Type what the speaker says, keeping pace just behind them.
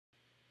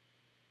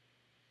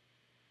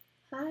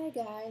Hi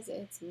guys,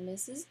 it's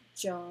Mrs.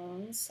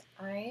 Jones.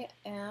 I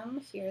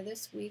am here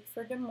this week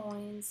for Des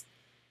Moines,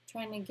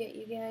 trying to get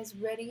you guys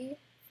ready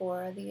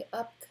for the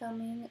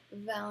upcoming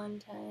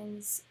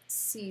Valentine's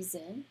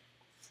season.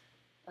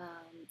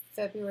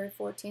 February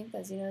 14th,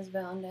 as you know, is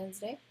Valentine's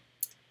Day.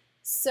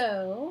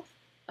 So,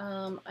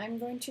 I'm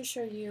going to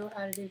show you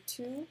how to do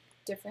two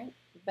different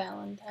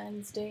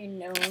Valentine's Day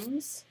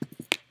gnomes,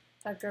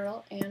 a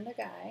girl and a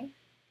guy,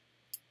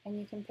 and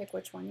you can pick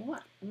which one you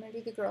want. I'm going to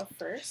do the girl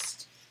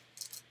first.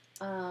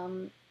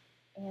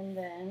 And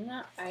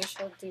then I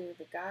shall do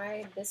the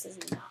guide. This is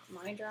not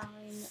my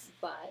drawing,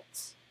 but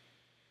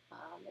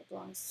it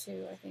belongs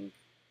to, I think,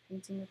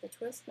 Painting with a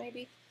Twist,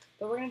 maybe.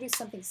 But we're going to do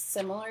something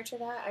similar to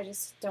that. I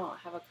just don't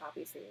have a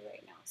copy for you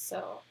right now.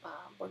 So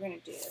we're going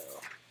to do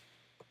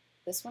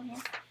this one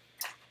here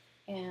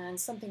and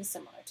something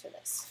similar to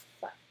this.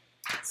 But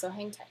so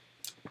hang tight.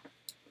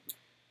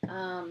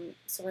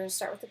 So we're going to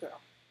start with the girl.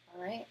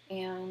 All right,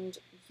 and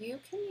you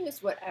can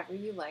use whatever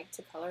you like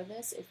to color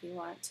this. If you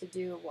want to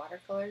do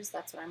watercolors,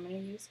 that's what I'm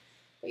going to use.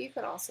 But you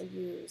could also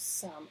use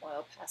some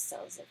oil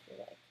pastels if you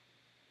like.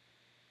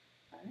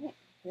 All right,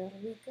 here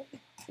we go.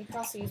 You can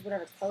also use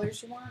whatever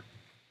colors you want.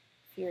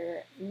 If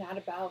you're not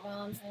about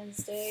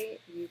Valentine's Day,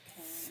 you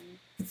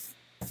can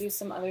do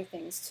some other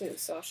things too.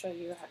 So I'll show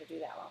you how to do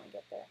that when we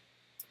get there.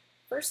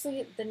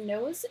 Firstly, the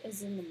nose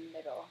is in the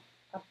middle,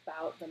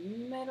 about the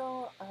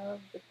middle of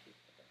the paper.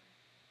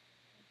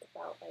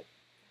 About like,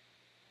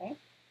 okay.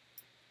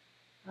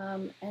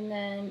 And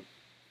then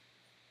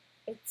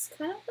it's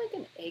kind of like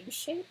an egg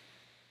shape.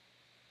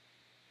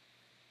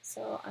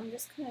 So I'm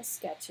just kind of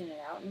sketching it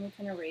out, and we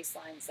can erase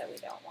lines that we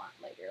don't want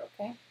later,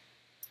 okay?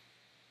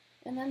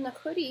 And then the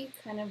hoodie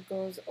kind of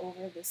goes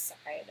over the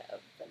side of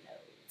the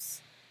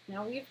nose.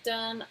 Now we've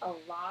done a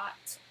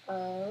lot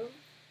of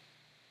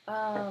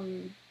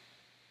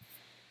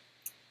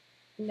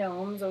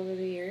gnomes over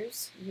the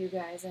years, you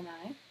guys and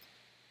I.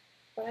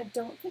 But I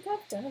don't think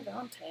I've done a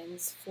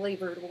Valentine's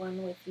flavored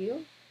one with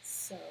you,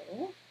 so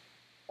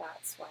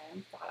that's why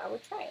I thought I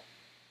would try it.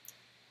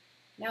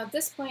 Now at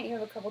this point you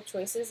have a couple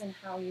choices in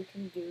how you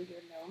can do your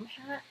gnome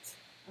hat.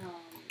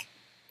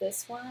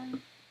 This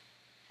one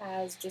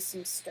has just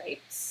some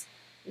stripes.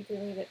 You could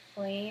leave it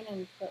plain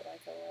and put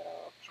like a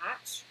little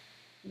patch.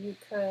 You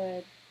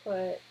could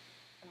put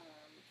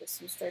just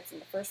some stripes in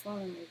the first one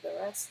and leave the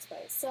rest by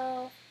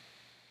itself.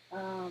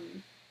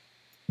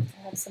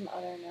 I have some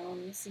other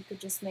gnomes. You could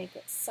just make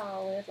it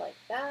solid like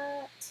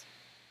that.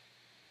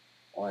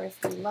 Or if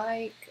you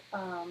like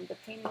the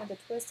Painting with a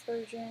Twist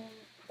version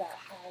that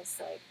has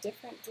like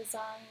different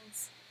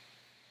designs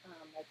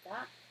like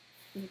that,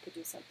 you could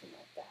do something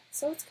like that.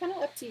 So it's kind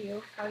of up to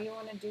you how you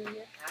want to do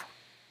your hat.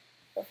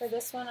 But for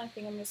this one, I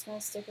think I'm just going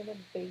to stick with a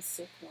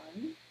basic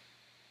one.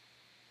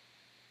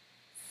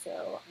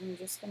 So I'm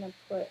just going to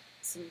put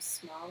some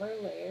smaller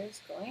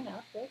layers going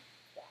up like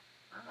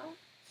that.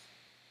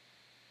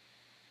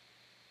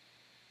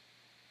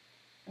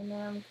 And then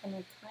I'm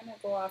going to kind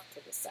of go off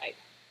to the side.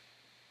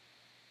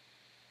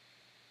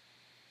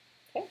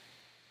 Okay,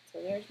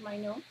 so there's my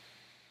gnome.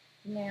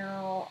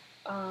 Now,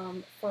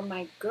 for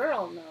my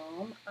girl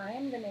gnome,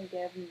 I'm going to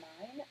give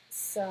mine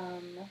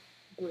some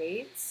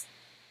braids,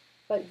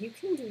 but you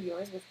can do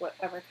yours with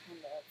whatever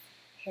kind of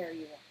hair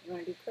you want. You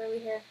want to do curly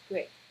hair?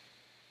 Great.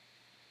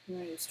 You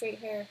want to do straight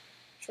hair,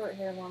 short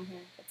hair, long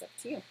hair? That's up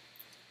to you.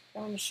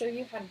 I'm going to show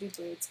you how to do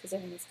braids because I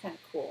think it's kind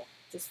of cool,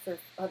 just for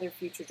other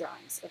future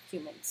drawings of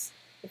humans,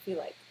 if you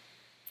like.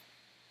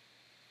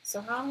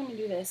 So how I'm going to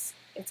do this,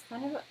 it's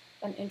kind of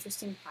an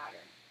interesting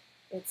pattern.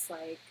 It's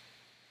like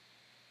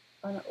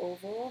an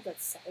oval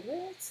that's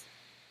sideways,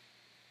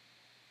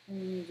 and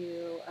then you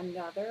do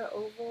another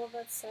oval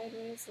that's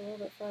sideways a little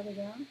bit farther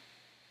down,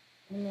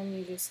 and then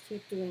you just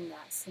keep doing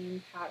that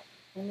same pattern.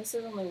 And this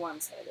is only one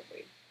side of the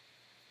braid.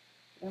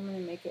 I'm going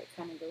to make it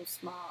kind of go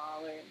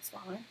smaller and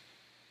smaller.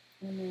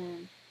 And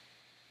then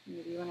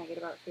maybe when I get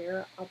about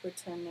here, I'll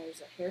pretend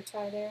there's a hair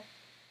tie there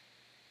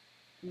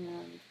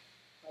and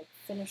like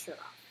finish her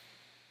off.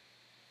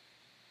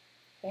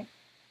 Okay.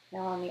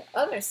 Now on the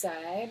other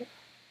side,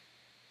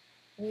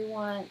 we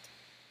want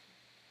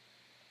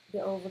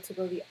the oval to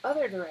go the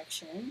other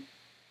direction,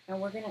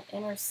 and we're going to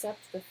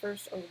intercept the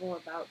first oval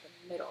about the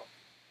middle,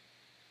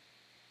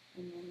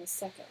 and then the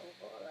second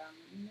oval around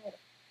the middle.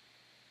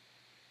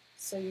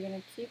 So you're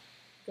going to keep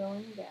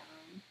going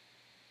down,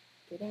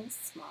 getting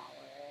smaller.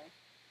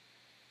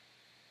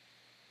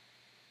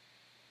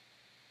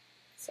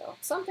 So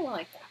something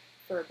like that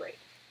for a braid.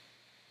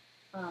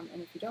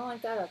 And if you don't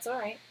like that, that's all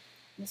right.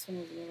 This one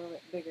is a little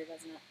bit bigger,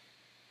 doesn't it?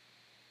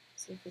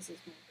 See if this is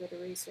my good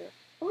eraser.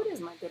 Oh, it is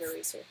my good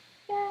eraser.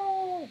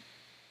 Yay!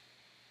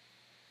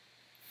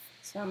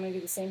 So now I'm going to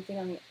do the same thing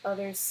on the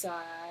other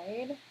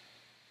side.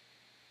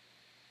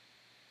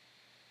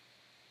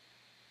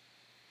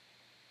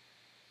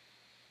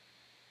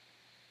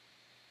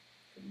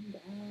 Going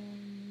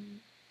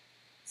down.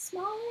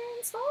 Smaller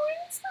and smaller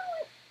and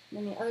smaller. And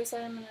then the other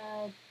side I'm going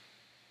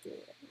to do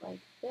it like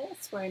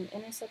this, where I'm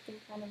intercepting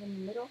kind of in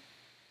the middle.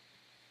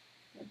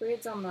 The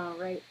braid's on the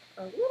right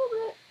a little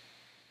bit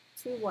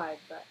too wide,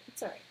 but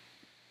it's all right.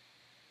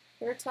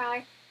 Hair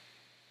tie,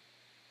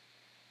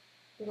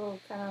 little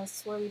kind of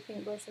swirly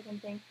paintbrush looking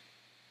thing.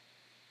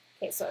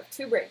 Okay, so I have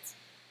 2 braids,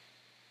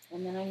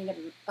 and then I need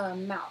a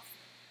mouth.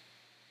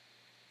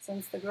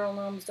 Since the girl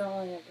gnomes don't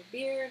really have a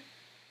beard,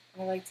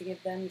 I like to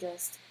give them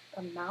just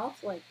a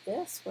mouth like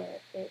this, where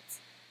it's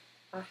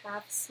a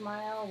half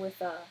smile with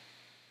a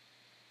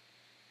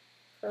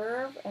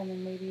curve, and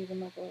then maybe even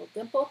like a little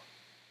dimple.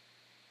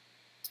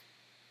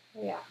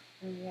 Oh yeah,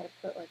 and we gotta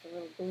put like a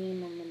little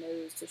gleam in the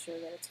nose to show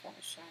that it's kind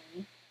of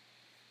shiny.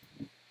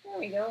 There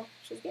we go,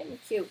 she's getting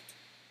cute.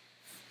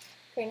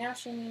 Okay, now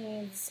she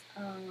needs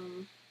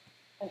an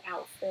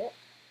outfit.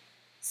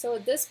 So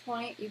at this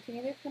point, you can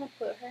either kind of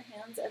put her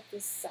hands at the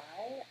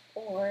side,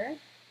 or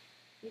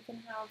you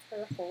can have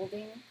her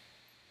holding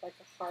like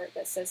a heart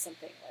that says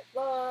something like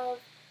love,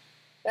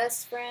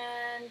 best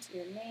friend,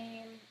 your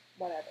name,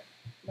 whatever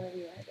you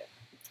want to do.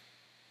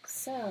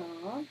 So,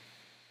 I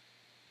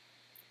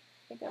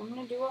think I'm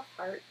going to do a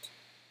heart.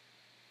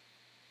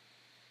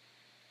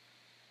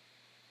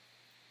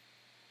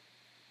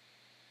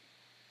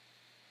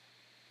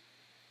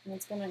 And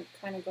it's going to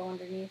kind of go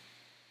underneath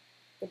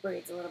the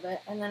braids a little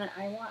bit. And then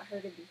I want her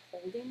to be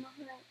holding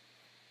the heart.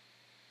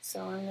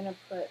 So I'm going to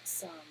put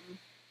some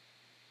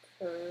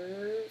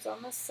curves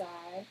on the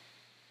side.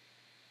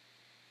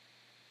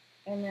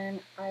 And then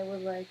I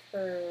would like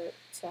her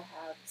to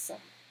have some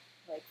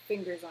like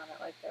fingers on it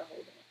like they're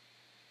holding it.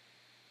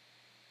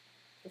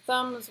 The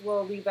thumbs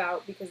we'll leave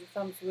out because the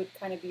thumbs would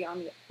kind of be on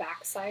the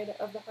back side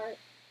of the heart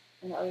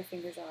and the other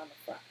fingers are on the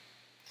front.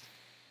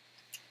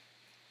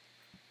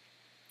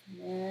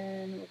 And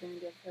then we're going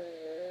to give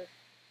her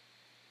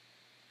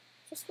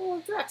just a little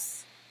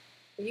dress.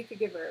 But you could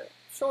give her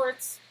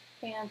shorts,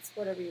 pants,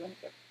 whatever you want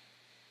to give her.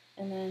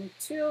 And then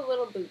 2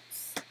 little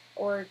boots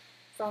or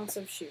fronts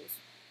of shoes,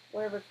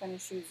 whatever kind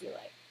of shoes you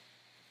like.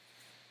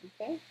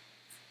 Okay,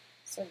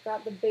 so I've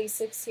got the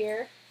basics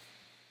here.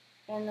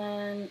 And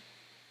then,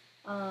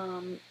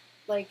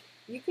 like,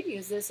 you could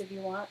use this if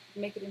you want,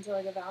 make it into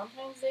like a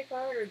Valentine's Day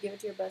card, or give it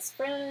to your best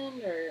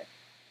friend, or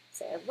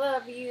say I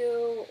love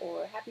you,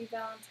 or happy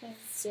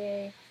Valentine's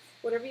Day.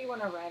 Whatever you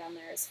want to write on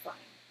there is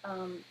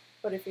fine.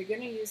 But if you're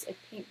going to use a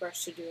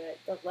paintbrush to do it,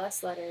 the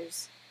less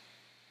letters,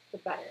 the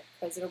better,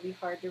 because it'll be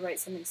hard to write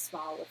something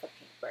small with a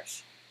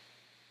paintbrush.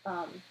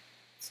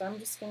 So I'm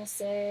just going to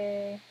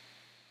say,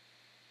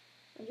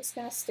 I'm just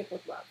going to stick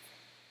with love.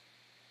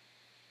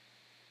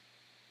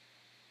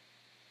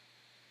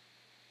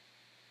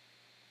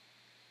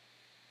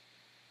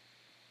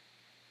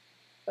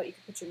 But you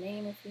can put your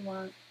name if you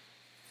want,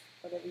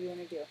 whatever you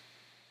want to do.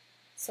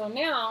 So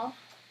now,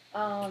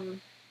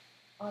 on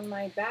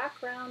my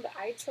background,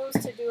 I chose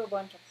to do a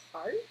bunch of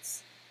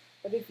hearts.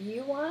 But if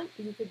you want,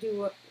 you could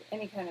do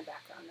any kind of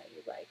background that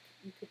you like.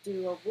 You could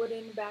do a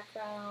wooden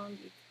background.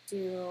 You could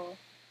do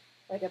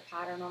like a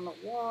pattern on the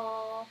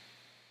wall.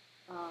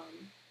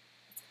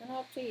 It's kind of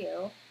up to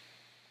you.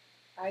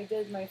 I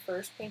did my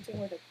first painting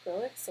with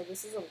acrylic, so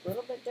this is a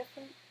little bit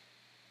different.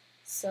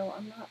 So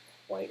I'm not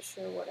quite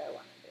sure what I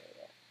want to do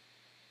yet.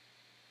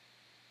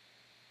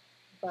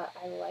 But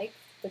I like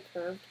the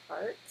curved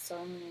heart, so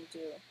I'm going to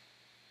do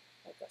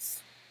like a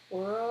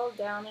swirl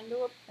down into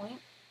a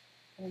point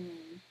and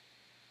then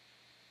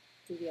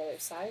do the other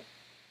side.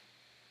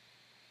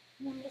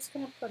 And I'm just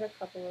going to put a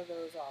couple of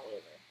those all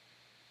over.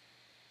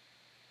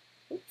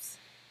 Oops.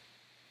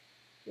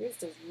 Yours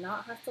does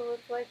not have to look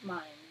like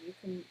mine. You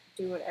can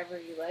do whatever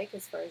you like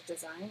as far as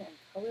design and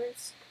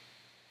colors.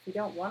 If you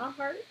don't want a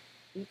heart,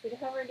 you could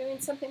have her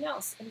doing something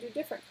else and do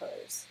different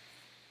colors.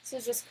 This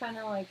is just kind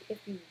of like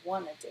if you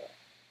want to do it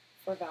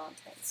for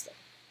Valentine's Day.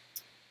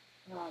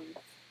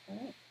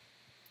 Alright.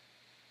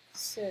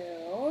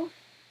 So,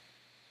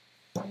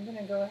 I'm going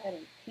to go ahead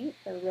and paint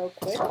her real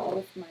quick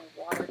with my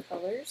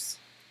watercolors.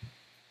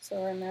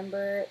 So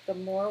remember, the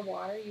more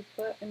water you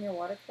put in your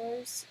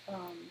watercolors,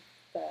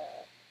 the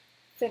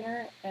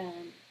thinner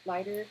and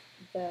lighter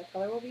the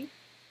color will be.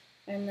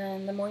 And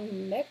then the more you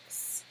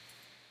mix,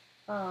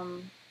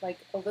 like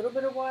a little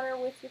bit of water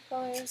with your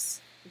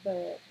colors,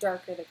 the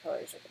darker the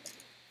colors are going to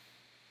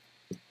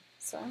be.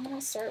 So I'm going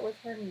to start with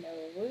her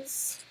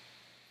nose.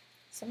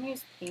 So I'm going to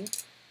use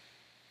pink.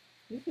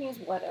 You can use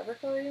whatever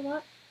color you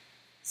want.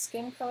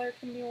 Skin color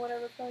can be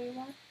whatever color you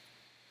want.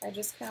 I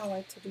just kind of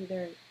like to do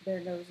their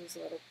noses a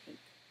little pink.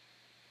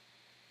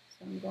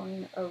 So I'm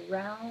going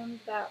around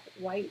that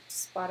white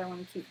spot. I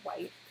want to keep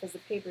white because the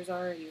paper's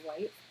already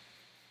white.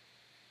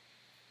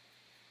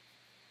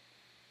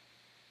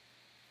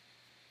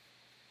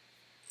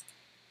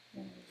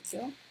 There we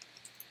go. And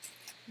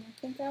I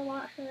think I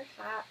want her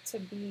hat to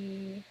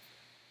be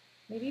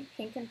maybe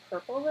pink and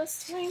purple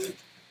this time.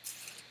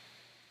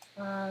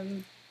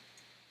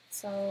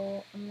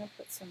 So I'm going to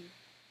put some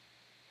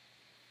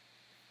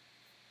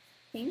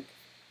pink.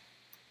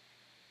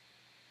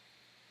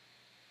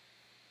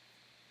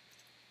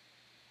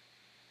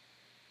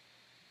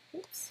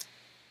 Oops.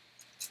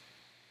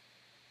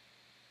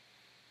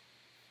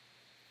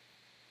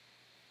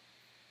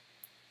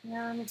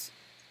 And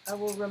I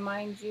will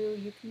remind you,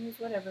 you can use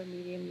whatever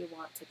medium you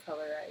want to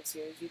colorize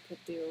yours. You could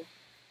do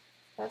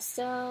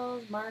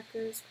pastels,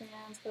 markers,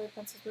 crayons, colored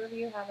pencils, whatever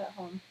you have at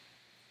home.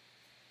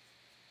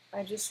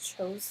 I just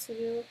chose to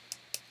do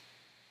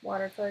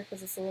watercolor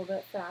because it's a little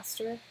bit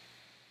faster.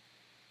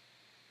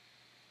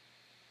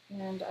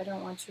 And I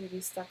don't want you to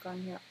be stuck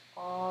on here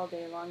all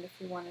day long if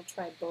you want to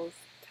try both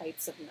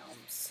types of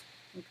gnomes,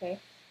 okay?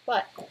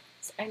 But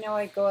I know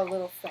I go a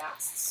little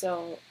fast,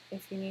 so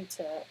if you need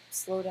to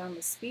slow down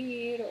the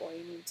speed or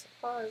you need to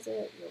pause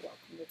it, you're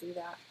welcome to do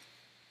that.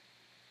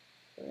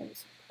 We're going to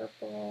some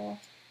purple.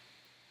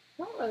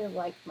 I don't really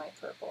like my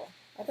purple.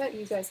 I bet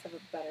you guys have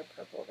a better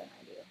purple than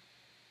I do.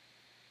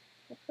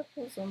 The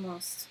purple is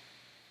almost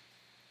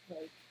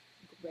like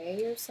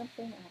gray or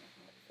something. I don't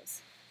know what it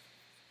is.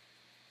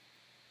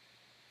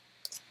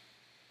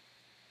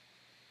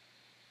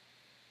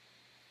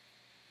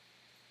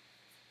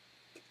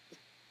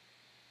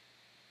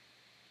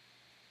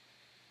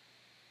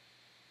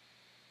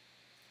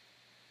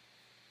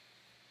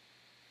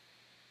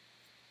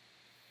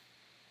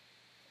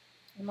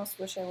 I almost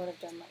wish I would have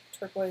done like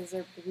turquoise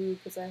or blue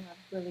because I have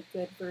really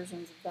good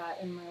versions of that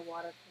in my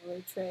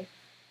watercolor tray.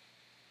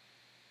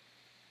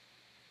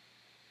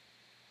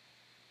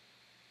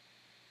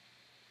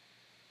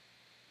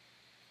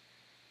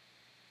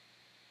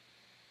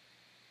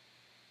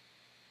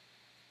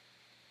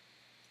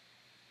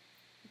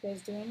 You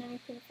guys doing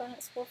anything fun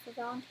at school for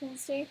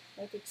Valentine's Day?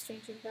 Like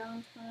exchanging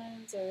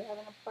Valentines or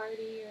having a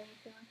party or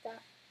anything like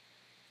that?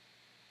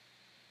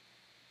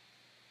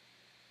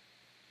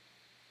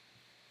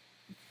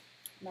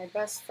 My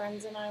best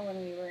friends and I, when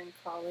we were in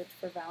college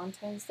for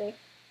Valentine's Day,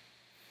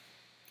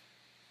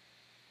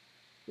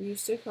 we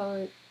used to call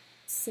it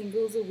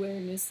Singles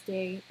Awareness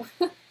Day.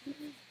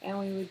 And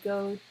we would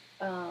go,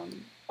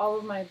 all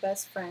of my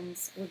best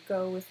friends would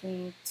go with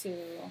me to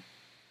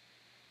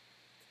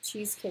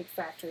Cheesecake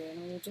Factory,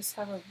 and we would just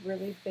have a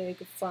really big,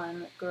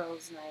 fun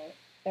girls' night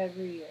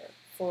every year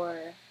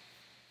for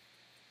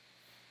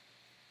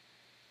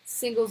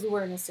Singles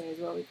Awareness Day is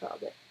what we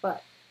called it.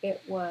 But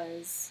it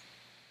was,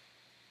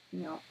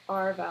 you know,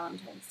 our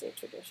Valentine's Day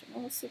tradition.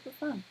 It was super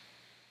fun.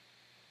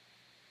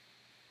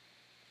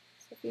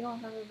 So if you don't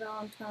have a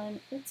Valentine,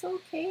 it's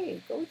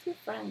okay. Go with your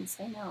friends,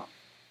 hang out.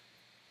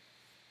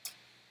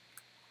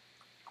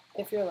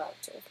 If you're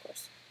allowed to, of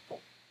course.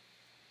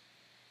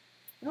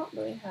 I don't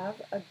really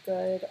have a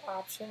good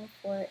option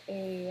for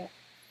a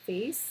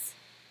face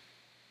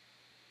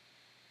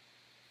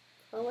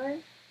color.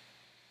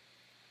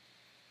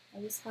 I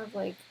just have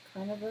like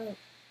kind of a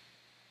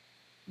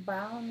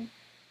brown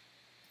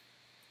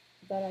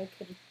that I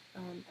could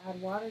add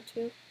water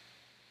to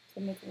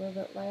make it a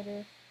little bit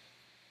lighter.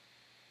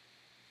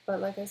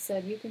 But like I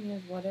said, you can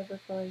use whatever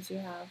colors you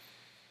have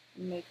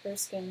and make her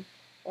skin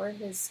or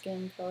his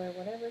skin color,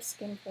 whatever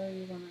skin color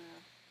you want to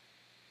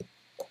have.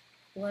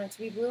 You want it to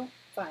be blue?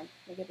 Fine,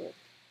 make it blue.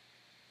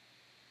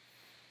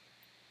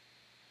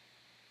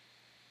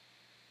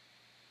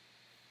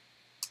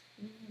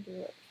 I'm going to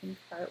do a pink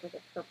heart with a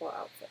purple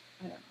outfit.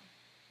 I don't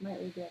know.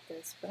 Might regret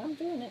this, but I'm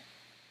doing it.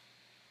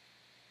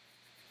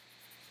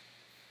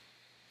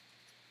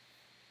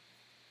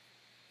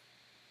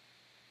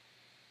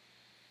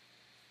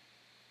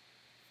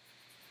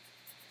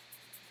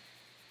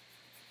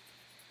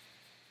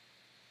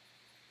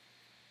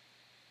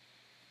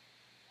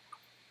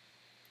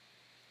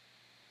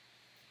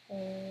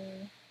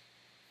 Okay.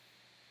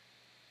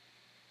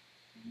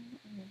 I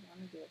don't really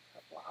want to do a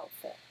purple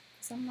outfit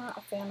because I'm not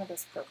a fan of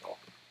this purple.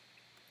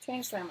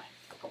 Changed my mind.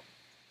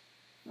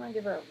 I'm going to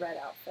give her a red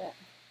outfit.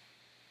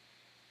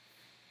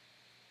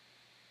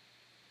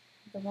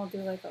 Then we'll do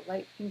like a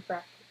light pink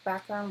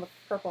background with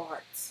purple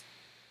hearts.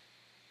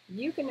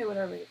 You can do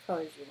whatever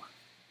colors you want.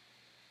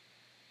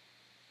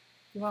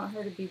 You want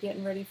her to be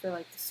getting ready for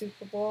like the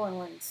Super Bowl and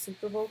wearing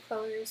Super Bowl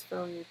colors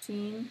for your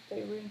team that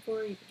you're rooting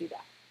for, you could do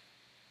that.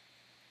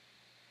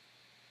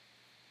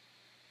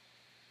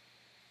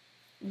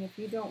 And if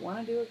you don't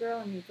want to do a girl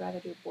and you'd rather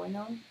do a boy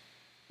gnome,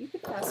 you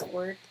could fast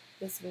forward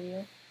this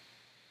video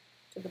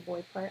to the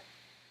boy part.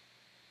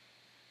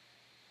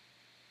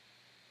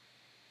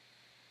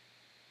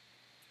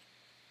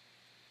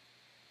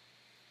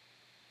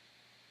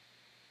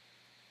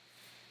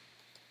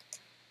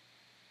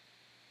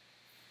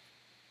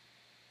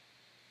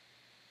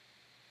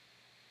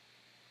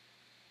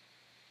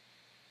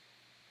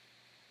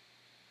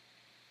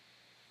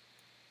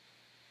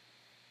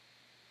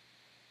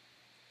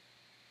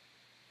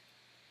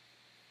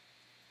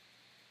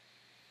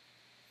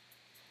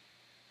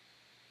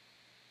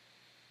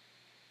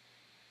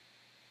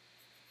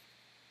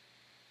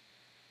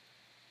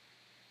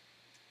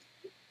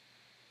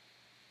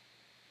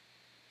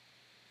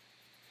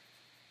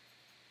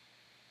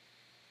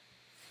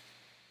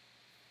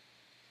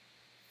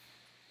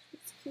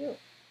 It's cute.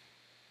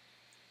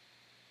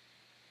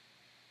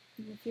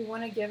 And if you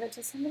want to give it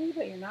to somebody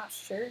but you're not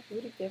sure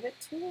who to give it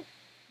to,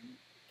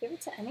 give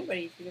it to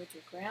anybody. You can give it to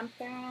your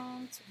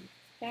grandparents, your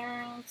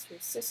parents, your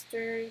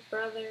sister, your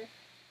brother,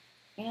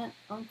 aunt,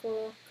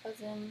 uncle,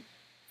 cousin,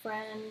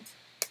 friend.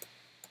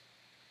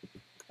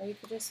 Or you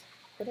could just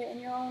put it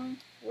in your own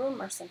room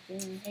or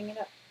something and hang it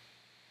up.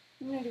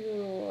 I'm going to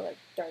do like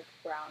dark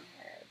brown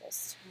hair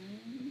this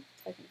time,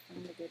 if I can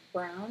find a good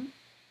brown.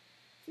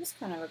 This is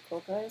kind of a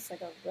cool color. It's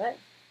like a red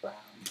brown.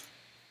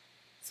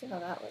 See how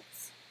that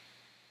looks.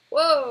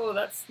 Whoa,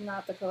 that's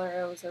not the color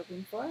I was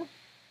hoping for.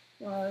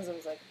 Well, it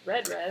was like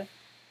red. I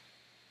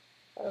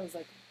thought it was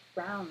like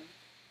brown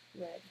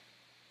red.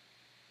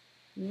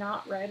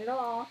 Not red at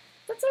all.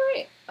 That's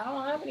alright. I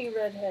don't have any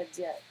red heads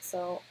yet,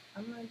 so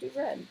I'm going to do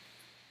red.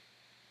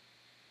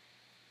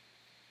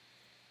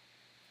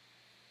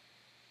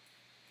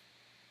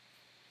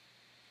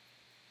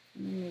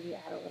 And maybe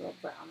add a little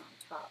brown on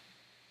top.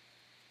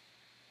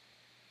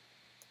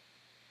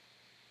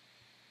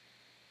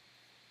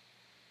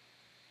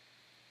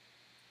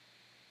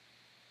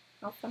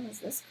 How fun is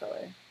this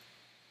color?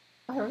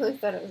 I really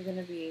thought it was going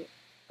to be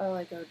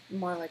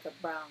more like a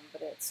brown,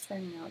 but it's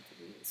turning out to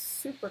be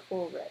super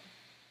cool red.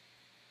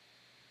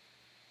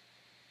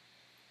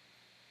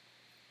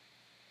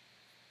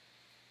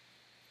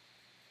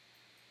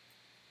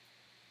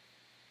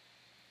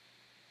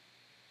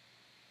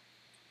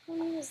 How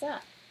neat is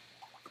that?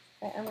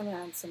 I'm going to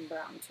add some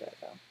brown to it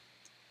though.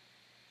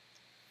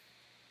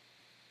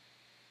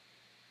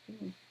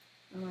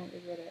 I might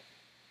regret it.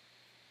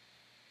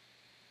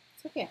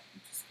 It's okay.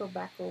 I'll just go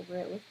back over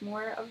it with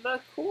more of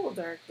the cool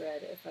dark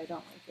red if I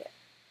don't like it.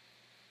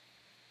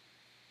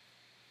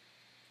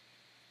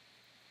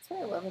 That's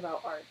what I love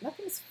about art.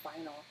 Nothing's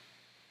final.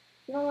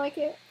 If you don't like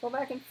it, go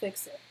back and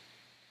fix it.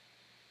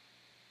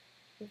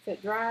 If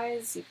it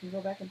dries, you can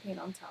go back and paint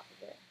on top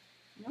of it.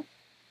 You know?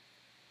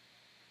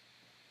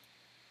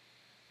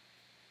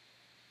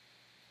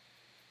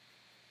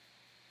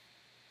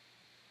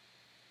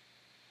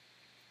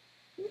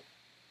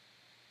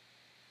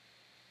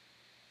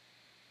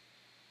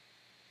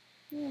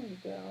 There we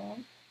go.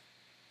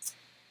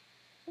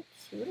 How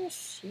cute is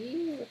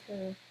she with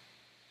her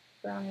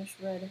brownish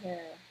red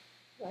hair?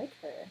 I like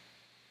her.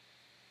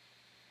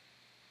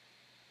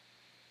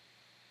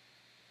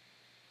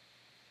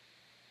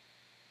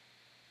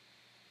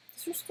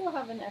 Does your school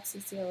have an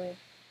FCCLA?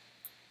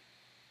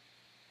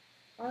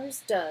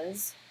 Ours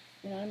does,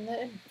 and I'm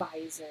the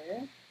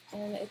advisor,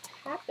 and it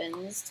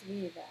happens to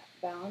be that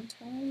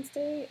Valentine's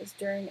Day is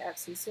during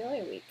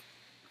FCCLA week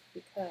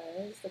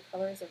because the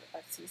colors of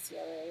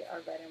FCCLA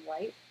are red and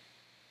white,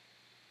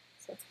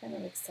 so it's kind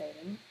of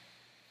exciting.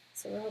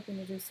 So we're hoping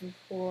to do some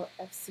cool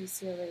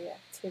FCCLA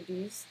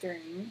activities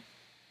during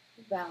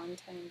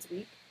Valentine's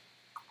week.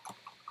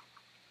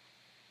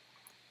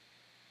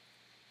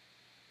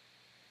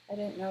 I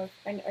didn't know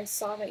if, I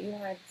saw that you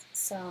had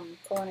some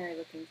culinary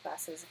looking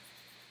classes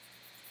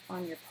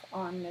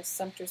on Miss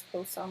Sumter's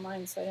post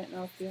online, so I didn't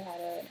know if you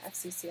had an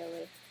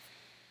FCCLA.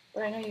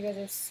 But I know you guys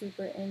are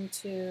super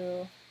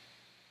into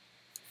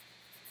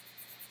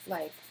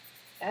like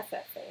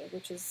FFA,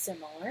 which is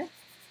similar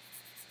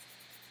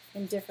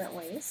in different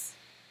ways.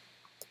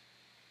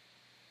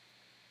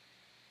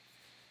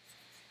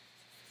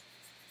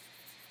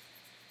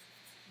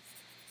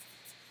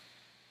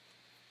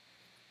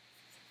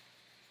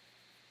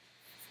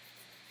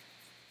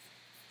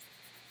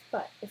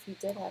 But if you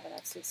did have an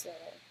FCCLA,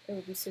 it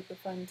would be super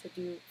fun to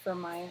do for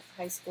my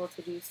high school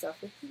to do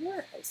stuff with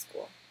your high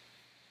school.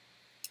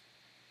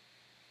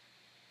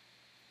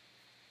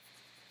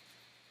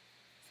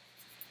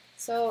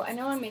 So I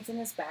know I'm making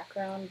this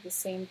background the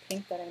same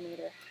pink that I made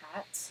her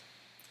hat.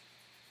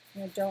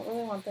 And I don't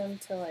really want them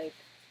to like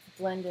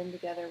blend in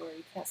together where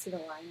you can't see the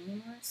line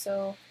anymore.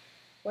 So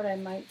what I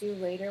might do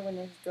later when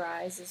this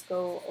dries is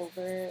go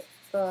over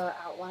the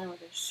outline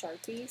with a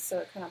Sharpie so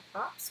it kind of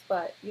pops,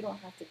 but you don't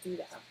have to do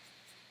that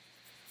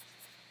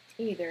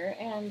either,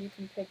 and you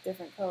can pick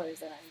different colors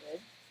than I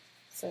did,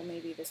 so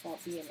maybe this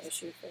won't be an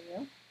issue for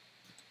you.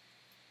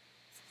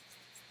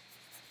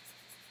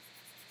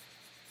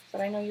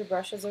 But I know your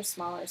brushes are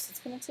smaller, so it's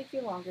going to take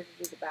you longer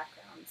to do the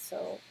background,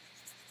 so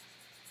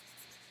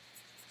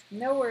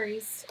no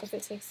worries if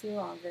it takes you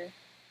longer.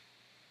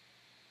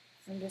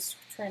 I'm just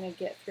trying to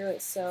get through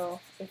it, so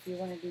if you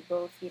want to do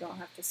both, you don't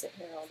have to sit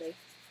here all day.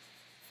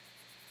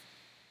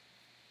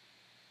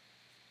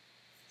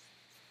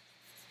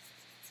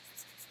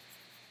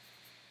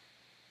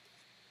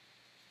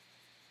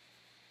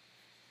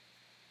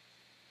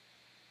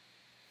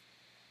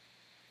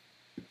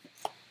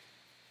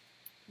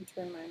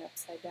 Turn mine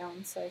upside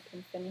down so I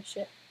can finish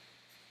it.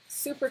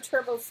 Super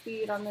turbo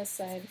speed on this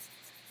side.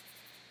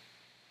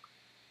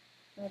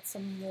 Add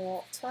some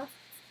water.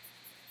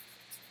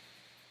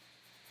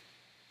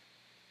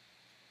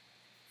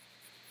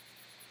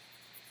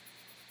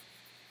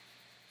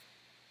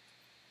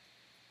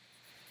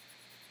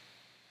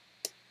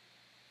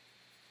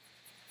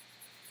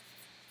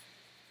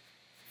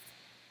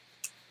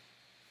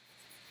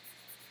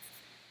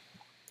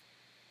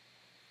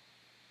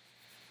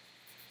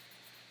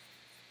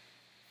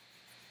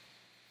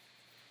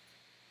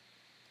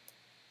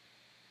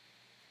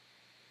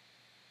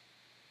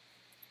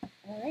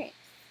 Alright,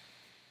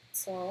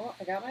 so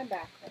I got my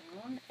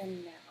background,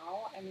 and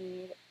now I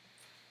need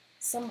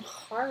some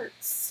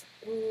hearts.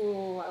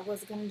 Ooh, I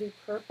was gonna do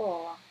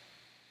purple,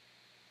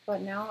 but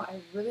now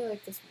I really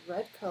like this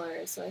red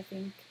color, so I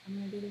think I'm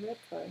gonna do the red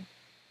color.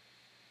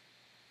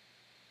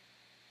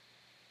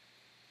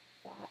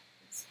 That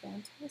is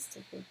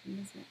fantastic looking,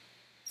 isn't it?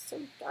 So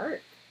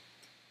dark.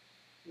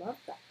 Love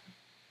that.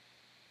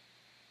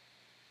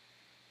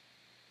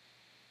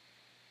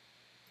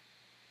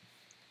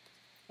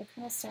 It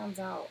kind of stands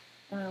out,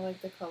 and I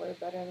like the color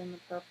better than the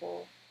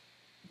purple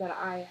that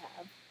I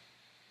have.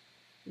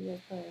 You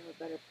guys probably have a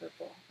better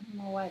purple. I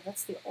don't know why.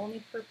 That's the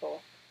only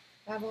purple.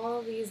 I have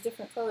all these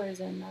different colors,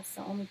 and that's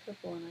the only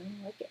purple, and I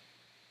don't like it.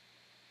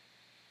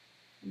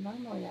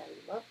 Normally, I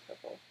love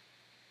purple.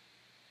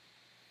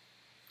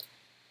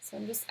 So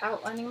I'm just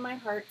outlining my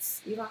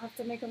hearts. You don't have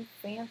to make them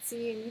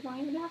fancy, and you don't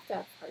even have to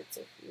have hearts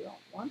if you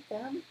don't want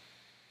them.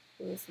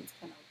 Ooh, this one's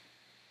kind of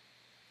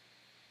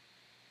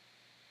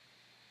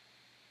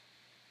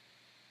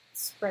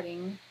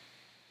spreading.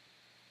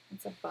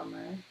 It's a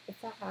bummer.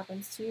 If that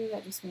happens to you,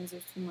 that just means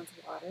there's too much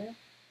water.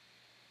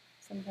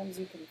 Sometimes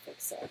you can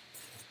fix it.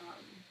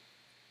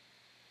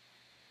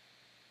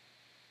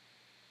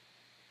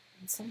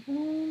 And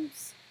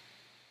sometimes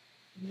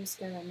you just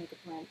gotta make a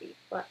plan B,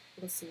 but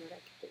we'll see what I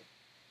can do.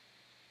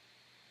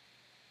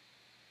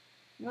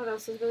 You know what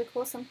else is really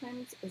cool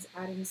sometimes is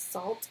adding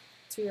salt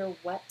to your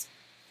wet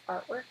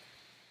artwork,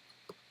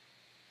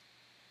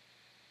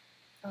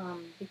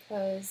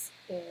 because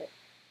it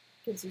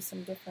gives you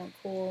some different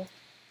cool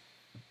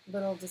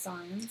little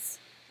designs.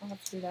 I'll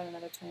have to do that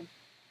another time.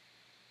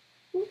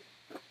 Ooh.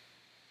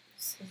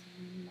 This is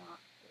not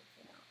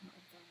working out how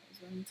I thought it was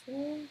going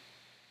to.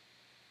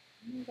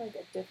 I need like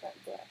a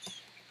different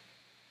brush,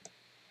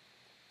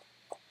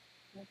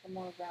 like a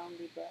more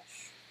roundy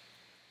brush.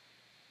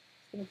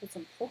 I'm gonna put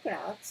some polka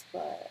dots,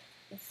 but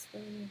it's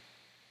really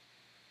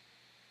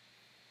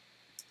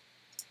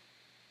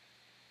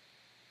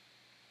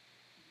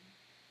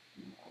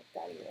I don't like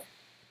that either.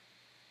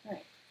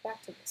 Alright,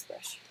 back to this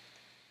brush.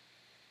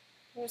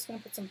 We're just gonna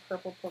put some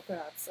purple polka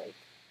dots, like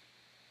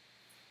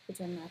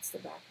pretend that's the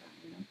background,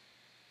 you know?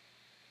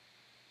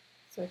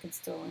 So I can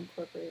still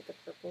incorporate the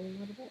purple a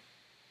little bit.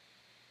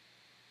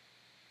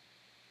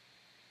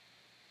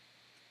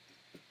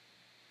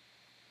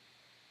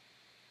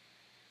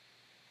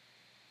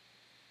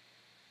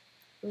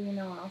 Well, you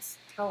know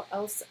how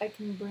else I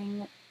can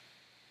bring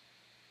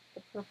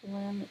the purple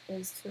in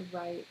is to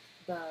write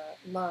the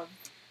love,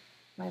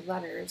 my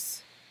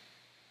letters,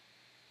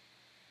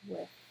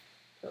 with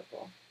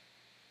purple.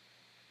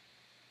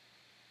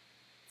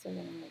 So then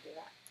I'm going to do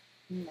that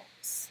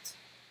next.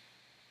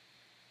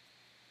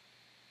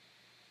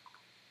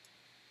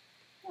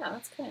 Yeah,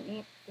 that's kind of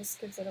neat. This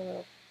gives it a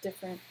little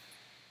different,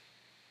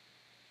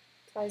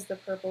 ties the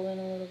purple in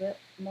a little bit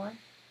more.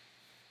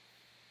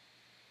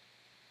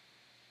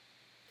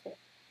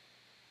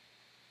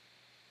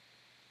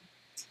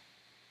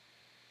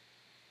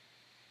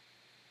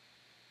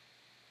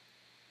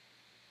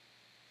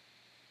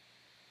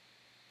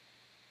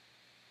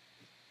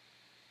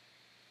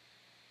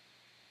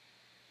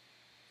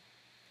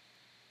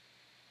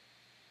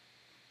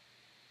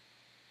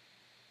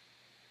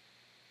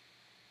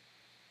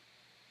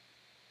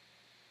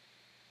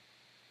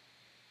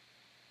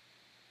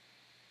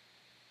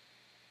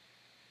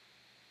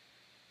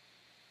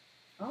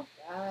 Okay.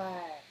 All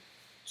right.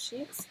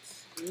 She's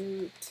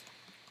cute.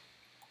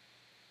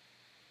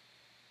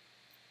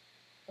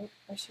 Oh,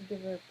 I should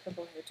give her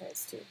purple hair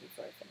ties too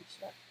before I finish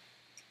it up.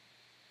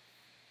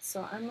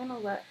 So I'm going to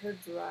let her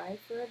dry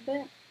for a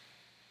bit.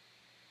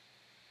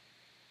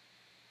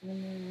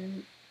 And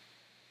then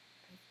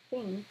I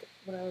think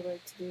what I would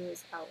like to do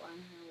is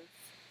outline her with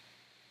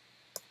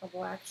a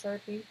black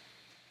Sharpie.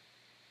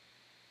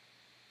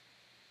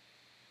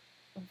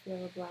 Or if you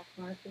have a black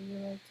marker you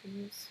like to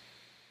use,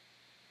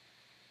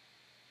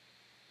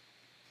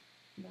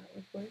 that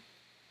would work.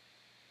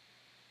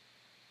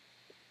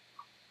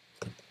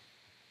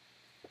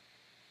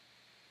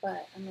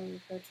 But I'm going to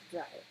leave her to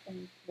dry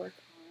and work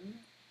on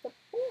the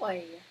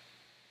boy.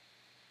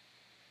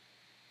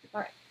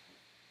 Alright.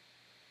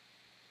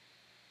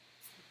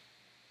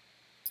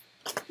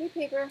 Hey,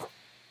 paper.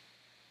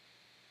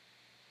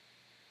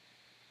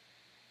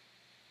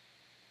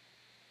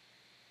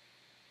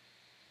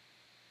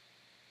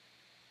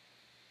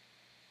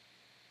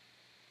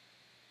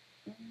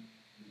 Let's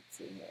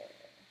see here.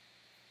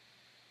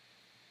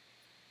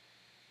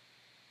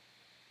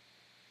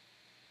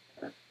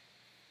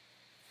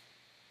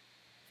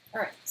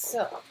 Alright,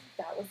 so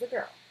that was the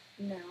girl.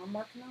 Now I'm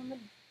working on the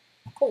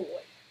boy.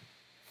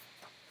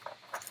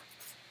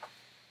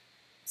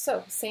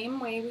 So, same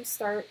way we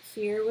start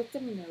here with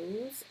the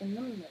nose in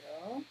the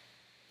middle.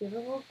 Give it a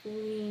little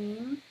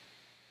green.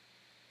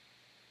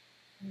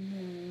 And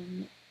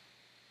then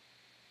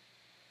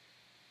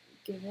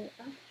give it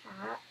a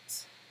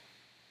hat.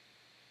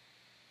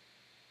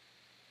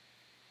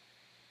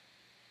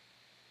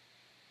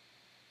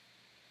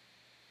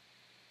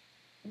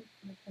 Oh,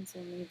 my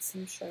pencil needs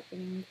some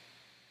sharpening.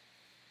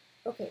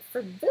 Okay,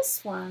 for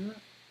this one,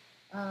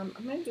 I'm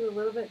going to do a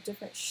little bit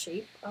different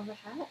shape of a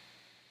hat.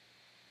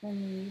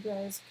 And you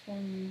guys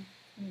can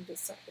kind of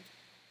decide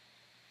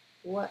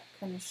what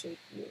kind of shape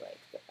you like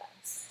the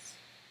best.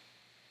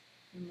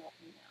 And let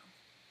me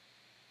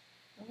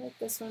know. I like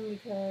this one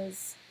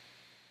because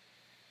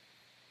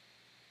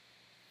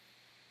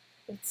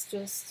it's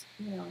just,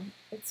 you know,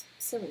 it's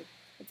silly.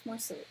 It's more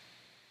silly.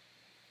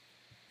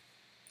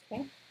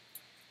 Okay?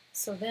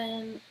 So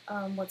then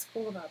what's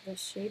cool about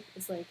this shape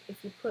is like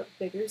if you put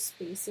bigger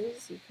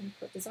spaces, you can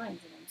put designs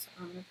in them. So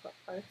I'm going to put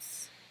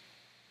hearts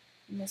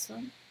in this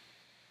one.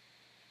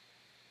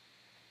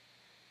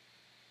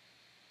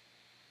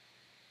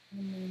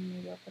 And then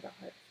maybe I'll put a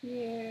heart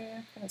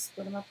here, kind of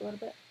split them up a little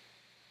bit.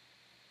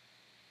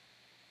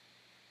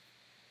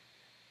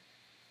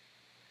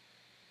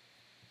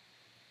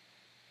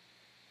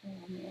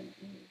 Oh man,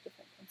 I need a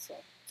different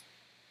pencil.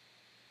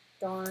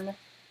 Darn.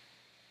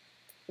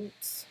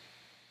 Oops.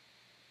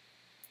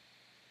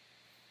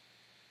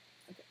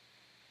 Okay.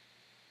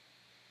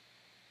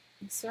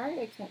 I'm sorry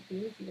I can't be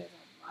with you guys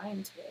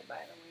online today,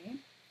 by the way.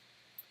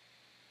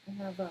 I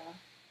have a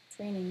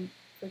training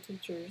for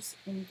teachers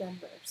in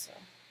Denver, so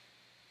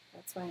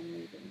that's why I'm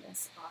leaving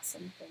this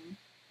awesome thing.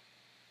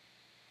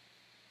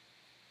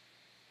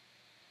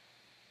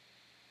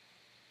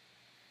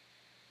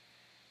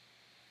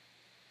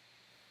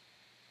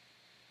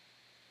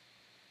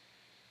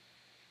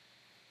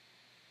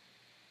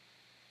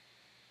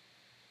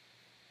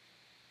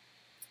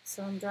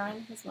 So I'm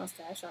drawing his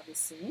mustache,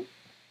 obviously.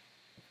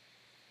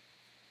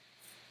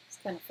 It's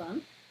kind of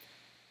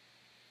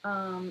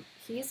fun.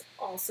 He's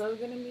also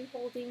going to be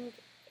holding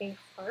a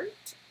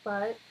heart,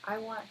 but I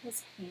want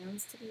his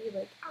hands to be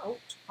like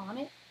out on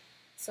it.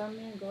 So I'm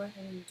going to go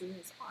ahead and do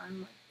his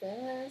arm like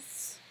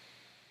this.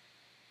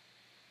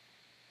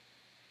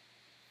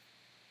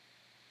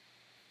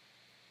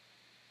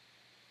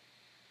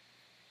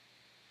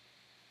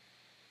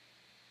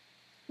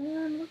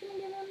 And we're going to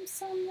give him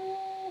some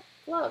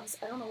gloves.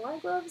 I don't know why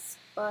gloves,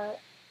 but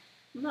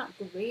I'm not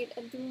great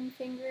at doing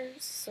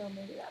fingers, so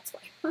maybe that's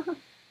why.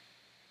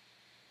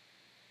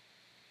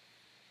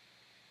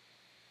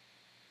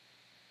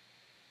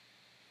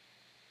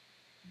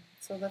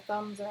 So the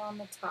thumbs are on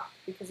the top,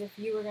 because if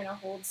you were going to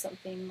hold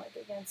something like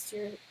against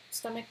your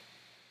stomach,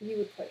 you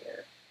would put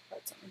your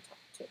hearts on the top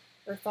too.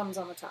 Or thumbs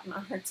on the top,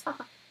 not hearts.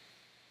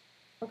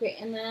 Okay,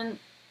 and then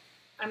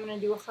I'm going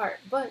to do a heart.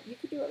 But you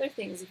could do other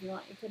things if you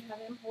want. You could have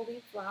him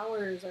holding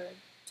flowers or a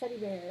teddy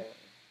bear.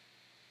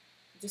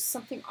 Just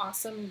something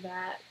awesome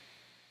that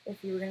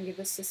if you were going to give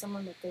this to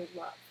someone that they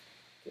love.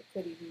 It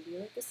could even be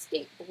like a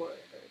skateboard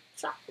or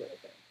chocolate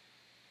or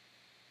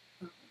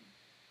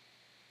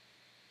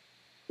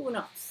who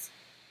knows.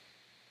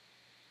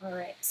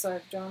 Alright, so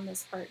I've drawn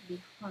this heart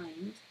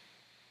behind.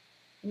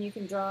 And you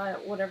can draw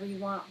whatever you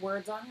want,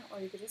 words on it, or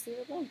you could just leave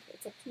it blank.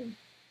 It's up to you.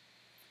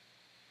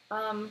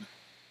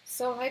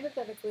 So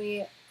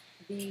hypothetically,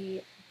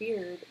 the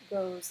beard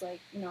goes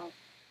like, you know,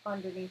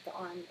 underneath the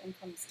arm and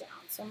comes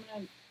down. So I'm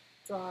going to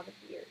draw the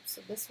beard. So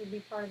this would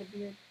be part of the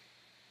beard,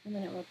 and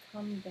then it would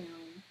come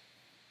down.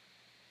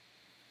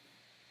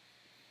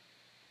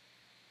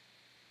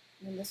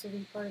 And this would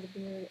be part of the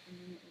beard, and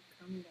then it would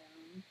come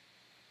down.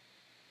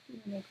 I'm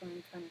going to make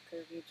mine kind of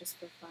curvy just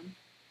for fun.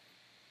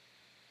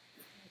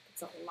 Like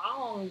it's a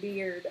long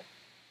beard.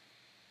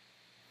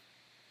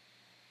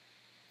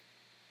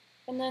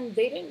 And then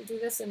they didn't do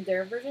this in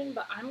their version,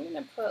 but I'm going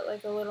to put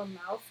like a little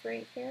mouth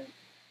right here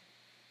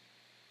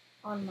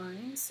on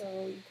mine.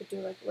 So you could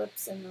do like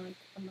lips and like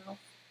a mouth,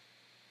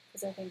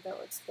 because I think that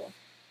looks cool.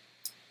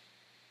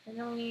 And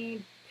then we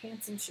need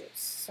pants and shoes.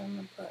 So I'm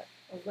going to put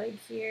a leg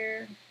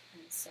here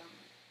and some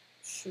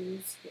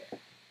shoes here.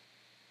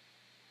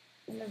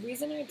 And the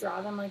reason I draw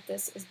them like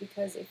this is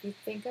because if you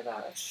think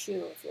about a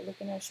shoe, if you're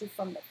looking at a shoe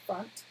from the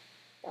front,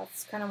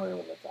 that's kind of what it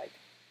would look like,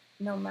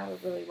 no matter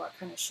really what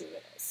kind of shoe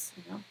it is,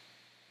 you know?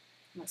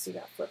 Unless you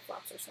got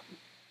flip-flops or something.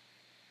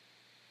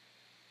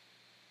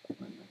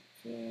 Put one right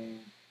here.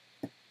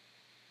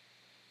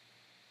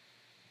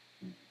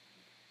 And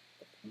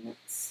the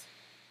pants.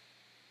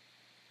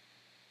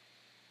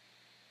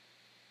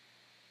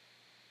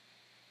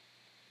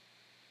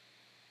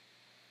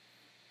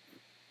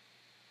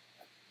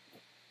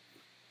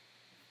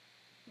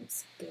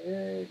 Looks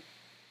good.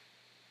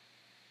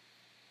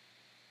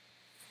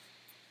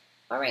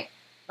 All right.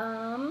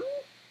 I'm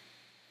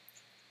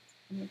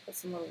gonna put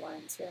some little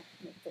lines here.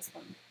 Make this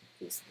one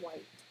piece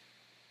white.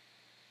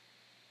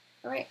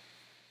 All right.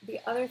 The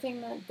other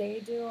thing that they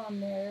do on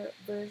their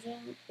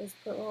version is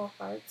put little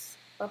hearts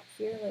up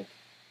here,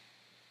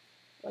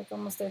 like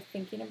almost they're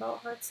thinking about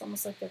hearts,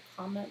 almost like they're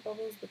comment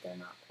bubbles, but they're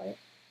not quite.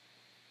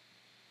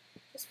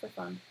 Just for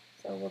fun.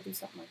 So we'll do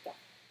something like that.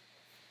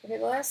 Okay,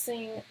 the last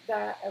thing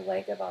that I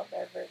like about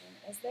their version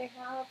is they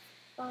have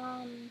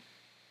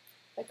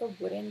like a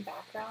wooden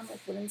background, like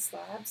wooden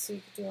slabs, so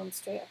you could do them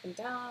straight up and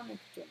down, you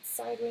could do them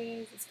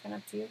sideways, it's kind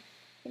of up to you. I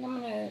think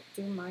I'm going to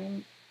do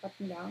mine up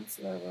and down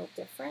so they're a little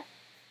different.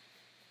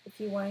 If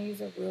you want to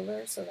use a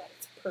ruler so that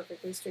it's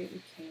perfectly straight,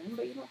 you can,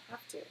 but you don't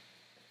have to.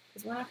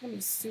 Because we're not going to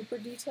be super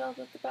detailed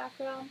with the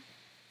background.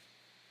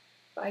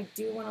 But I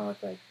do want to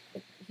look like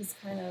he's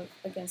kind of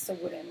against a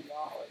wooden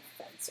wall or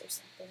fence or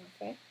something,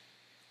 okay?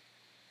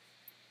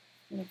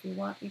 And if you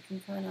want, you can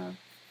kind of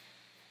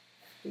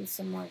do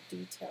some more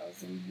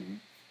details in here.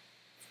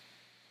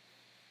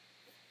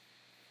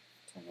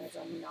 And there's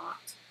a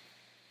knot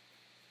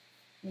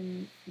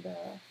in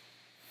the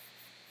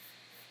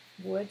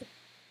wood.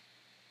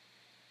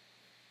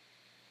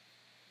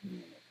 I'm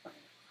going to make mine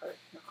heart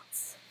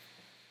knots.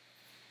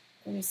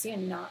 When you see a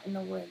knot in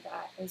the wood,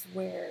 that is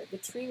where the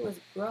tree was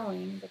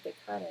growing, but they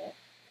cut it.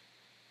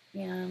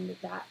 And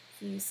that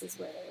piece is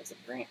where there was a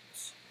branch.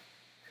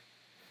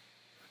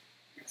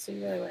 So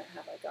you really wouldn't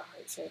have like a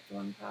heart-shaped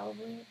one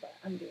probably, but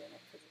I'm doing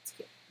it because it's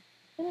cute.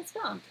 And it's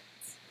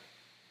Valentine's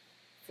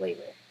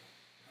flavor.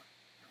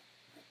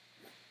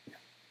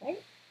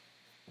 Right?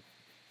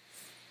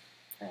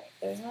 Alright,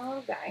 there's my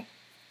little guy.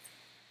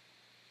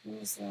 I'm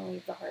just going to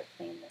leave the heart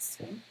plain this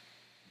time.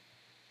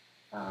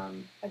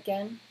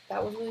 Again,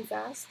 that was really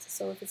fast,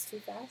 so if it's too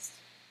fast,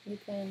 you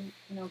can,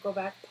 go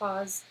back,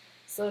 pause,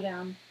 slow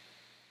down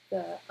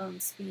the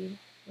speed,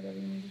 whatever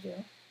you need to do.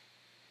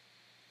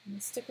 I'm going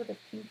to stick with a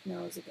pink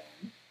nose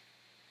again.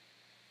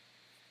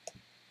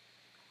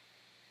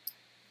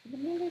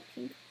 I'm going to make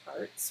pink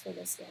hearts for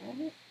this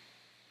guy.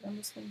 I'm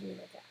just going to do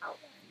like an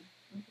outline.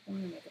 I think I'm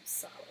going to make it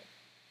solid.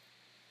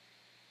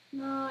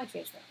 No, I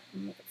changed my mind. I'm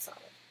going to make it solid.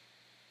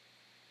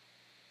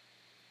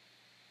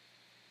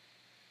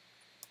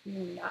 You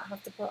do not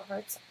have to put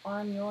hearts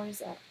on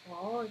yours at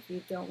all. If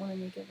you don't want to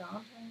make it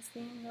Valentine's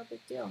theme, no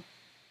big deal.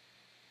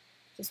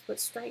 Just put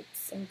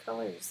stripes and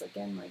colors.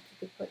 Again, like you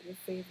could put your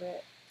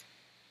favorite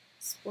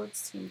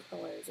sports team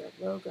colors or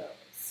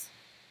logos.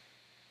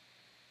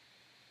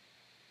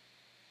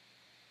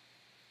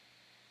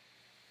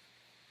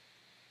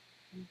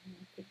 I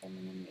think I'm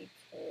going to make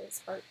his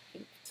heart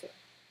pink too.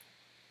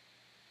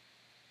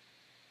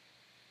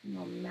 And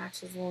I'll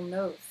match his little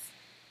nose.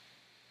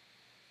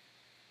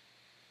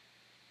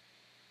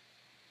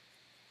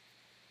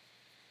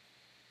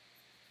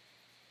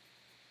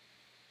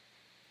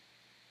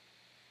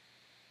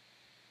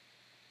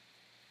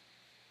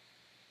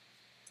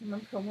 I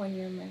remember one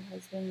year my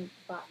husband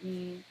bought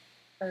me,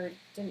 or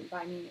didn't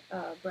buy me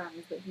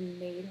brownies, but he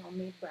made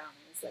homemade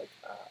brownies, like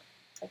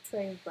a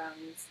tray of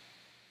brownies,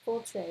 full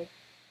tray.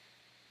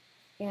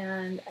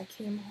 And I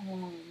came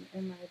home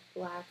and my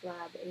black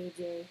lab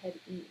AJ had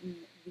eaten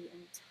the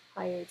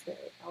entire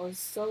tray. I was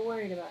so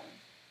worried about him.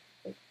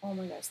 Like, oh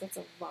my gosh, that's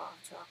a lot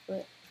of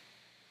chocolate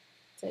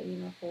to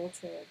eat a whole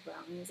tray of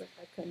brownies. Like,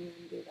 I couldn't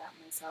even do that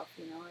myself,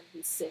 I'd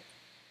be sick.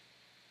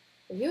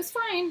 But he was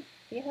fine.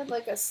 He had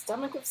like a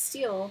stomach of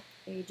steel,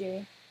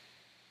 AJ.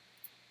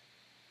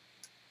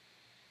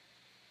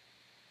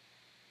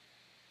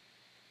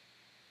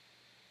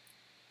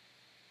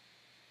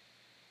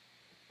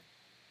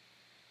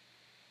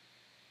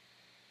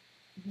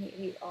 He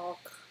ate all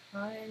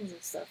kinds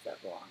of stuff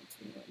that belonged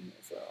to me when he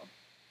was little.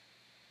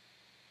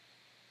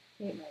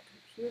 He ate my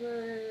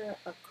computer,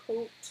 a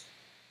coat,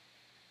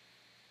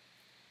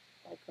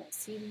 like my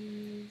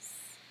CDs.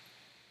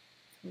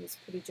 He was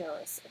pretty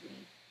jealous of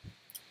me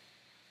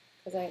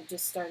because I had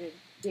just started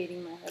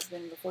dating my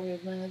husband before he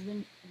was my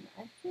husband, and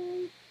I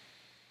think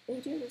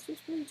AJ was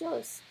just really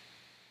jealous.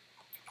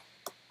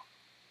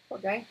 Poor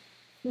guy.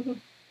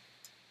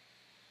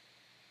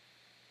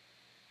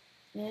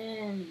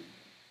 And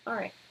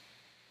alright.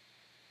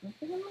 I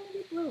think I'm going to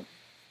do blue. I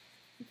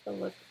think it'll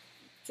look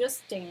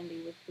just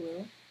dandy with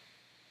blue.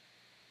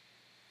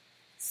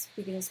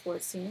 Speaking of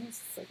sports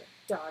teams, it's like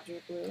a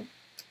Dodger blue.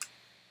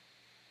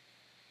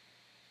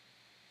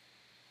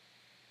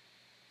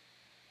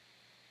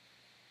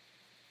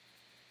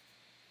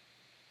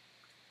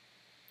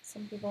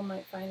 Some people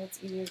might find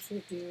it's easier to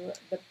do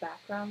the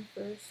background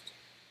first.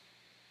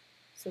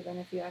 So then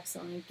if you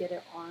accidentally get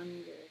it on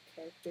your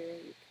character,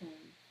 you can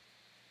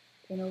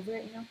paint over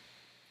it,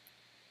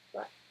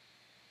 But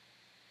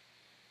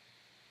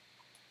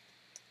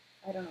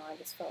I don't know, I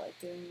just felt like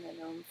doing the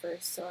gnome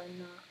first, so I'm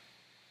not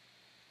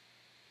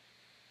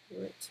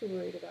too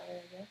worried about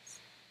it, I guess.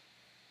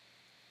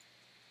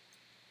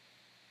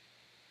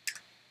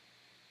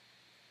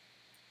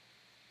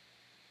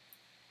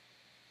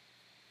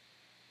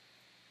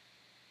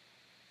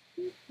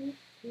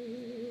 To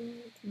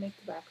make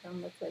the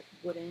background look like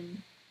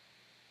wooden,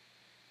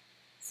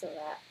 so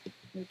that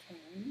we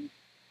can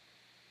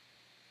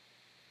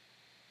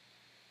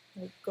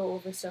like go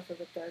over stuff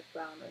with a dark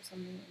brown or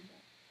something like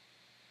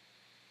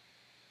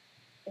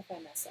that. If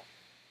I mess up.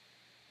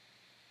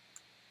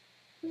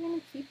 We're going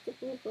to keep the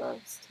blue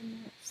gloves to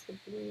match the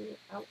blue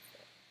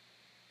outfit.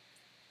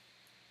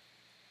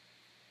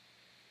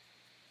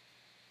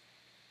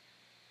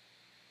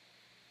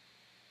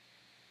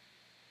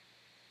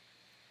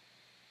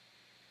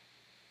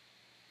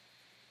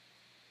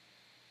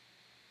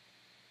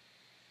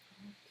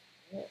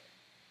 Okay.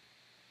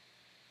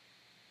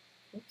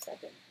 Oops,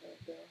 that didn't really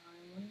go how I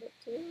wanted it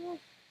to.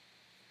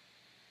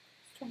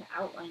 Just trying to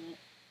outline it.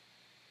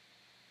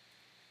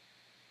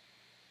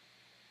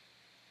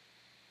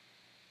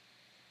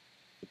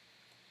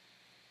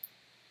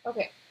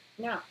 Okay,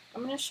 Now,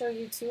 I'm going to show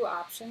you two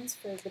options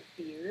for the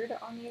beard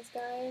on these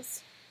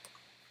guys.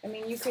 I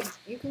mean,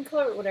 you can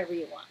color it whatever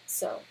you want.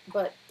 So,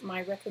 but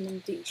my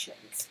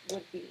recommendations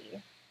would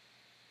be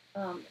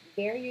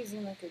they're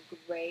using like a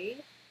gray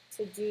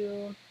to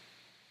do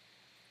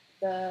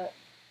the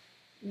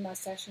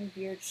mustache and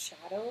beard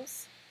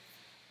shadows,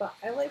 but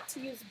I like to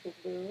use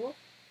blue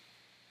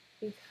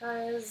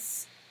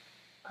because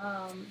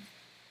I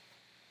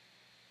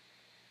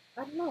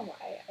don't know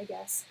why. I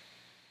guess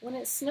when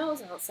it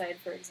snows outside,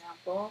 for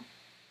example,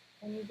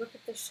 and you look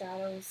at the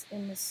shadows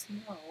in the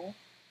snow,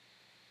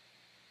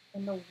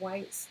 in the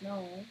white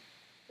snow,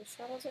 the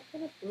shadows are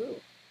kind of blue.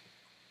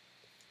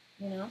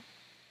 You know,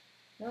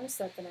 notice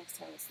that the next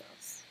time it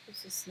snows. It's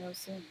supposed to snow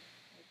soon.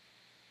 Like,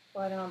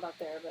 well, I don't know about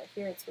there, but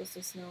here it's supposed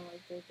to snow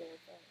like right there.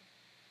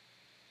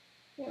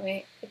 But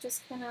anyway, it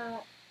just kind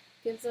of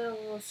gives it a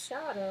little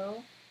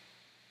shadow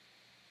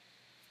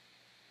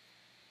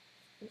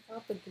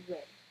without the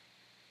gray.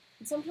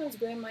 And sometimes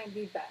gray might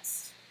be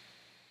best,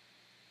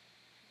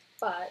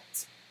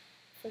 but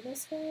for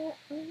this guy,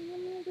 I'm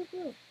gonna do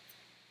blue.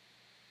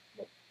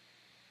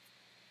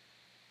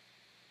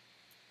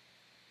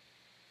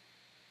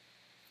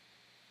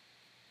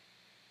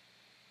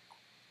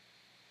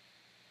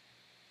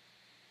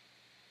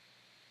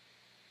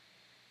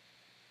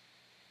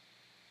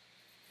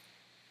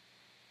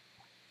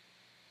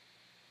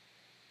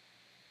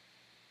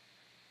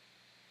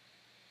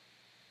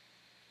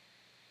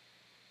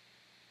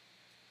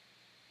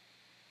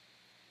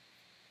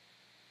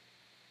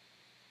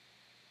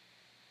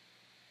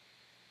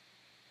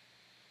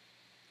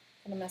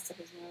 Kind of messed up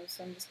his nose,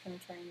 so I'm just kind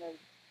of trying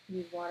to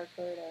use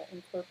watercolor to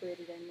incorporate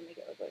it in to make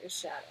it look like a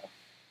shadow.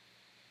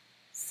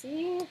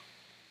 See?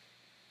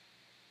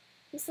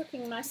 He's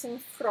looking nice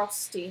and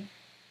frosty.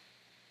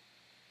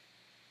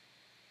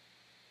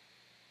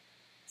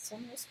 So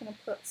I'm just going to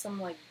put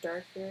some like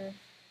darker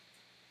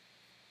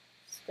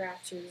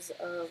scratches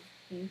of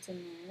paint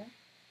in there,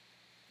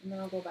 and then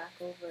I'll go back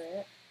over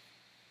it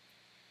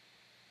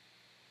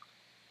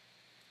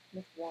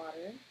with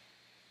water.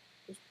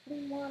 Just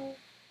putting water.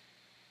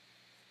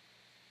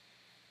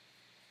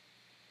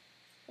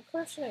 What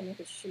color should I make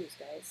his shoes,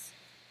 guys?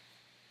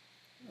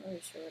 I'm not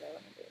really sure what I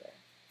want to do there.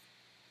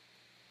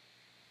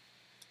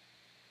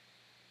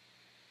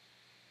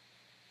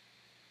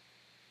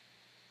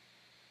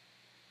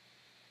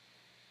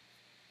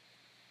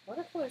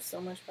 Watercolor is so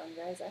much fun,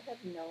 guys. I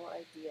had no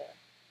idea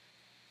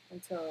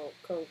until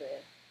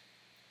COVID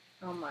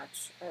how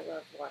much I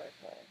love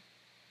watercolor.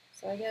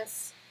 So I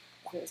guess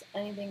if there's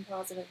anything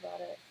positive about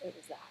it, it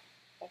was that.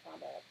 I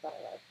found out that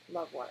I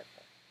love watercolor.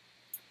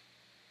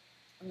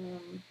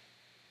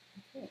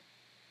 Okay.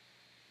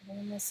 I'm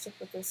going to stick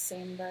with this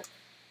same dark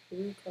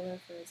blue color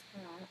for his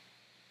hat.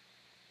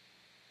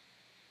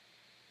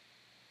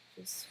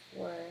 Just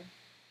for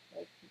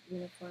like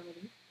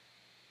uniformity.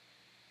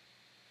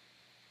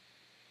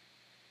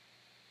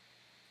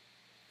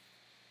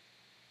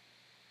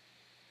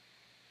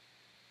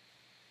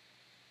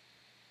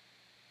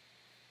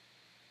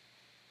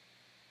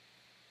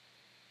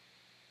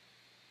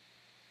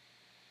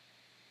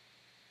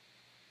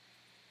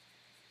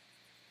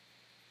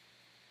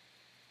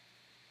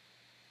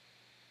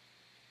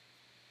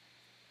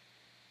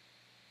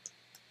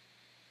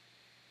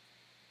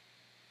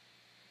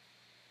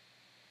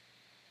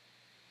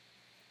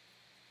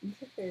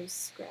 It's a very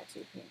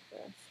scratchy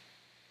paintbrush.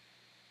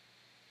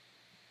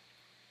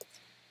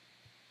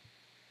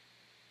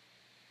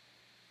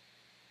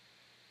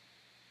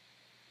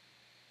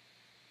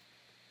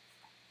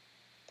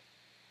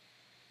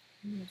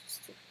 I'm going to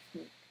just do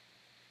pink.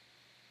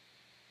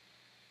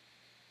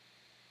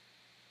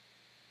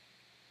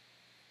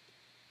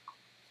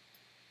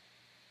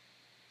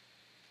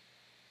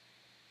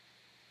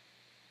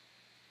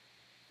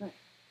 Alright,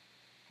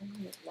 I'm going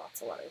to need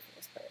lots of water for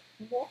this part.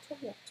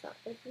 Water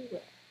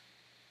everywhere.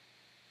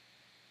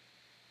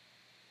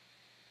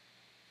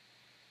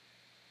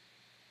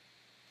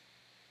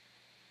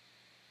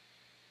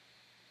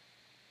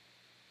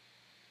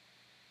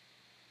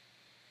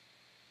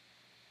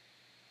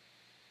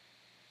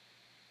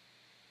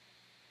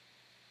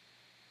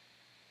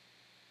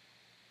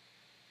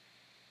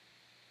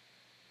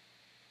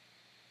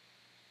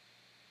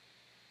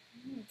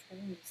 I'm going to try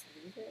and just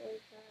leave it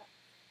like that.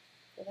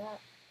 For that,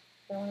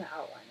 I want to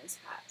outline his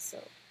hat, so.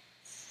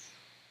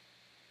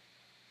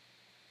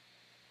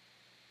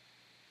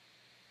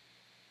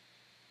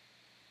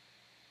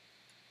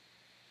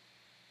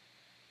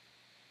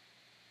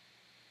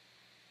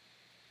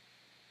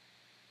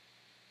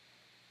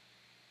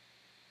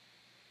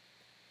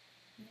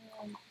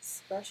 Man,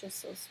 this brush is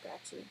so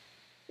scratchy.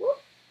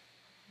 Whoop!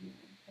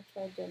 I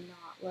tried to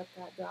not let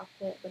that drop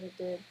hit, but it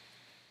did.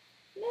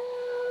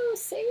 No!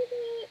 Save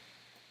it!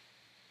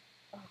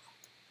 Oh,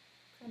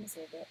 kind of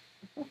saved it.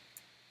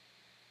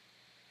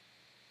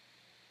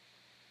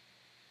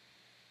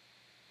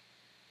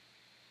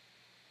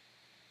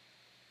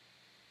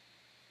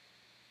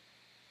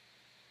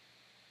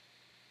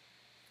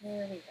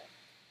 There we go.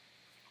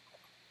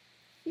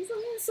 He's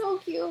looking so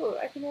cute.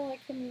 I think I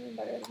like him even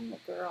better than the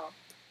girl.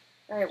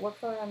 Alright,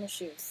 what color on the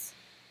shoes?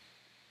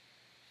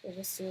 Should I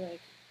just do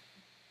like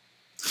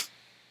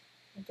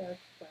a dark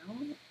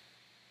brown?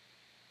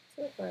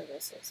 What color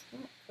this is?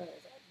 What color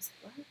is that? Just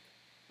black?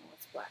 Oh,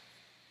 it's black.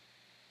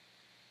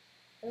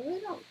 I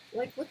really don't,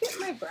 like, look at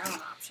my brown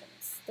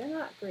options. They're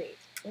not great.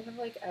 They have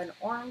like an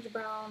orange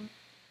brown,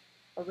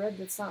 a red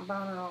that's not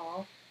brown at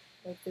all,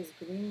 like this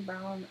green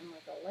brown and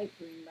like a light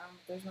green brown,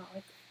 but there's not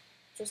like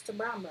just a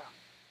brown brown.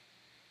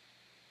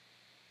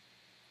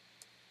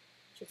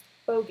 Which is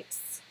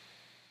bogus.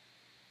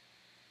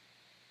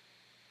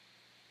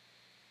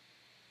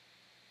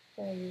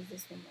 I used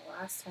this one the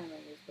last time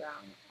I used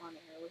brown on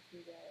air with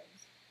you guys.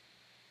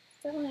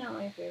 It's definitely not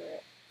my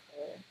favorite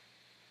color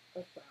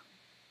of brown.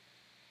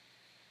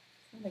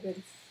 It's not a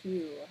good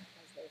hue,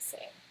 as they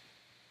say.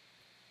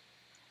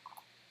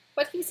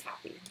 But he's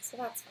happy, so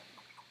that's fine.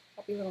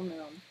 Happy little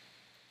gnome.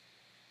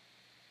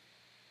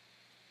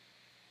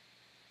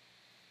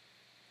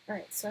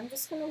 Alright, so I'm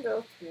just going to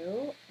go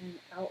through and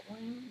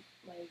outline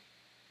like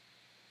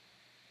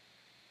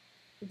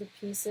the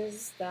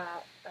pieces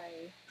that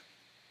I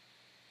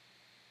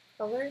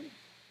colored.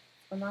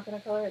 I'm not going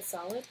to color it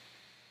solid.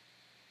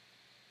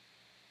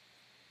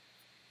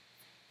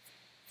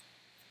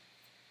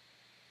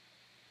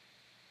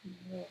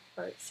 Little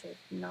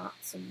heart-shaped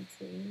knots in the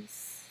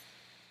trees.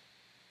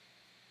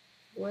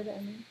 Wood,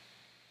 I mean.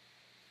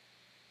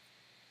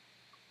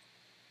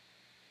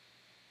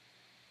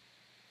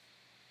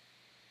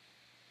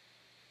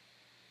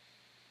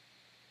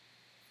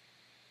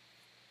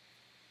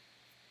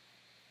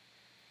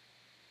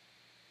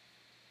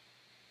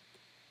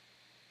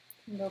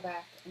 Can go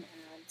back and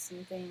add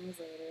some things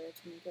later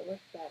to make it look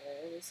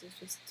better. This is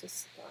just to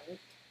start.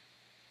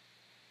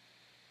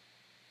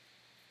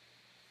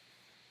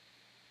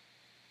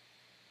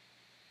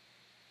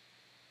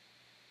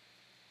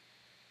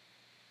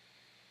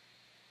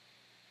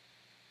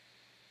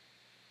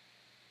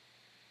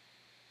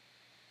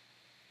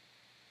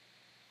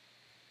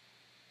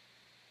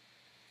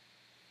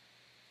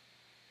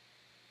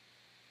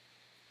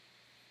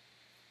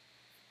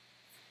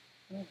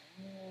 Yeah.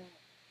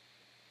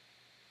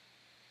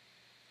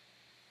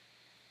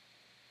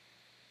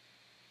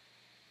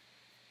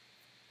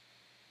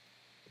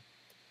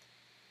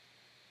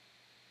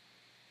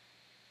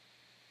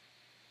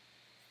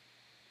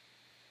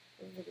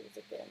 Over these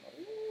again a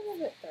little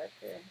bit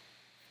darker,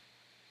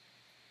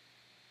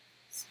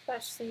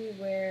 especially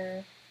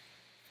where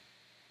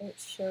it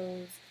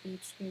shows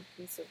each new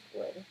piece of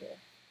wood here.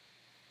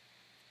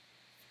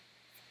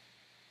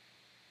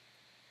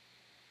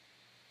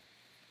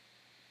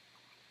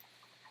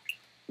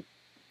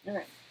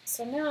 Alright,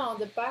 so now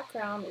the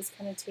background is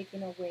kind of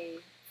taken away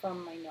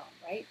from my gnome,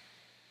 right?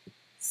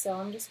 So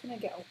I'm just going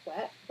to get a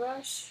wet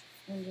brush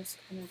and just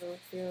kind of go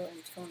through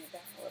and tone it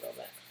down a little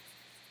bit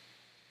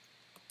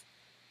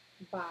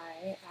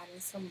by adding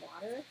some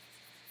water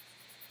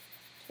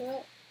to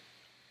it.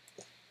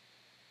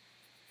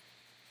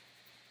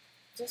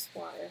 Just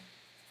water.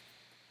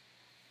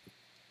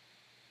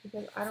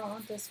 Because I don't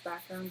want this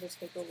background to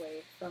take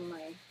away from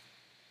my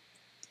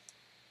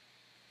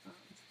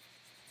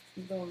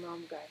little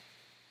gnome guy.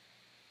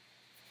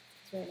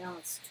 So right now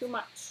it's too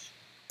much.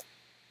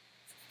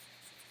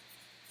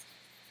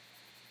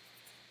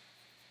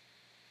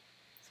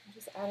 So I'm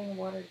just adding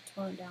water to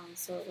tone it down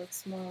so it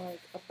looks more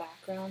like a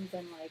background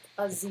than like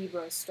a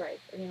zebra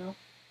stripe, you know?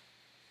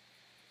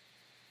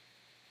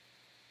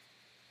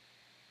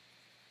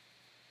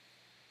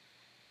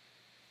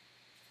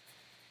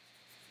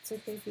 It's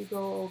okay if you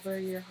go over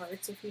your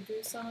hearts if you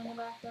do some in the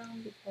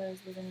background because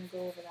we're going to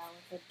go over that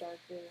with a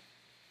darker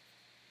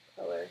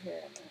color here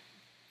in a minute.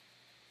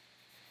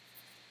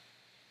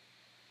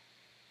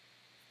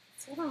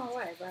 So I don't know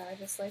why, but I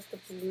just like the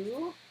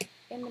blue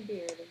in the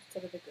beard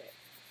instead of the gray.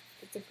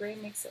 But the gray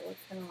makes it look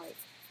kind of like,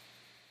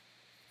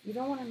 you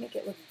don't want to make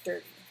it look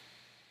dirty.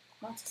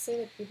 Not to say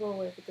that people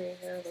with gray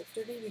hair look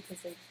dirty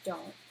because they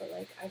don't, but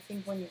like I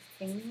think when you're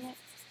painting it,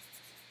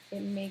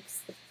 it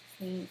makes the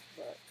paint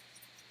look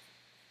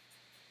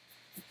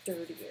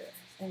dirtier.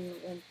 And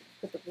when you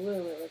put the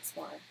blue, it looks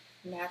more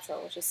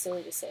natural, which is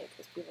silly to say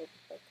because people,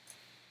 like,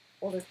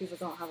 older people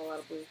don't have a lot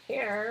of blue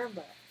hair,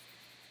 but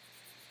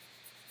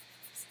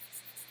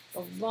a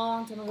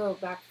long time ago,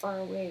 back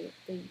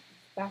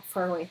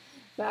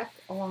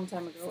a long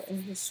time ago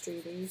in history,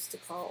 they used to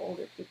call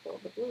older people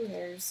the blue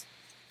hairs.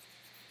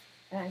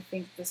 And I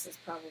think this is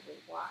probably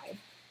why.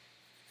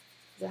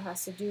 It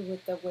has to do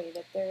with the way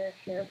that their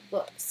hair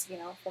looks, you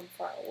know, from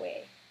far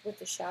away, with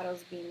the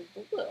shadows being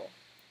blue.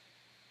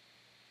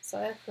 So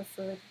I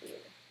prefer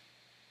blue.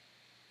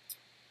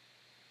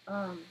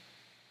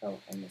 Oh,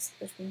 I missed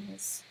between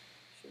his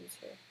shoes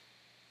here.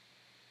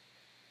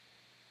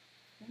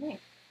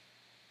 Alright.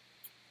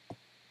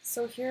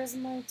 So here's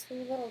my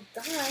two little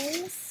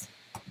guys,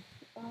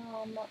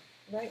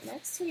 right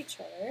next to each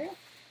other.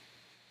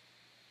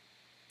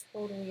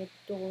 Totally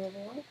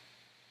adorable.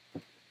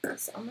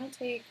 So I'm going to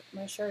take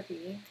my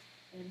Sharpie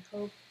and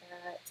hope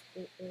that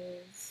it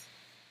is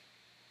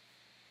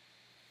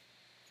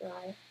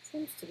dry.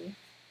 Seems to be.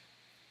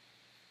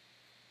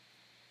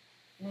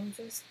 and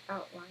just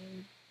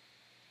outline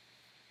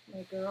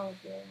my girl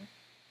here.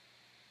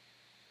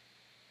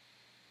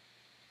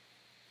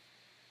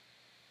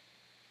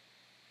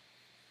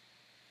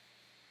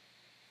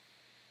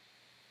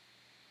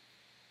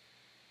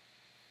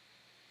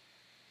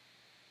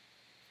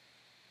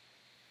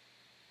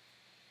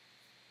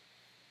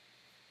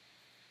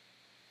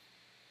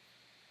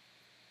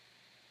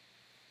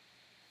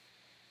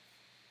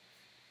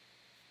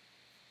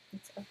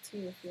 It's up to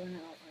you if you want to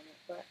outline it,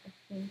 but I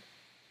think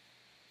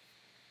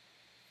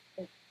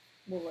it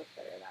will look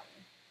better that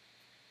way.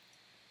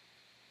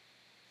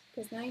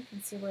 Because now you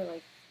can see where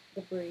like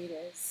the braid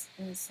is,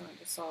 and it's not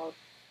just all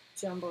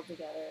jumbled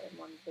together in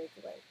one big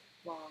like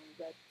long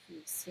red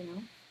piece, you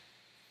know?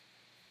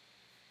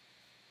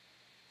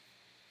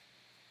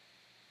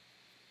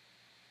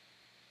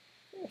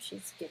 There,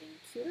 she's getting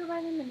cuter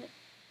by the minute.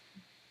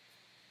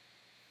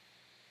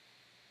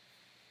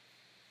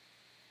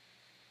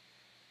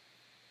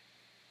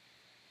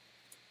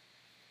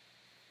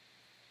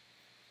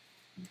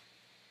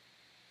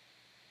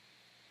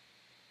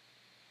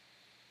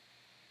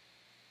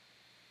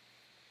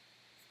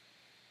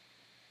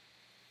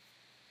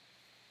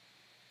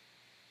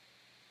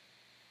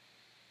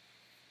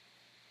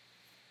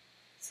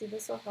 See,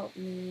 this will help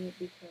me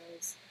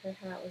because her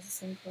hat was the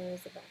same color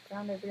as the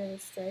background, every other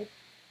stripe.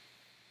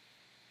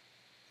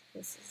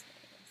 This is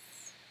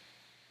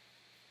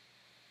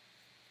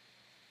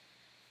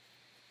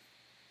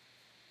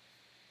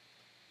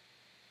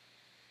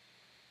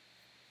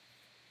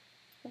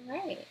nice.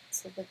 Alright,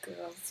 so the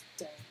girl's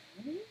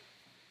done.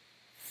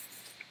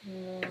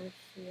 Over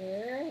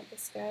here,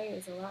 this guy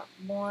is a lot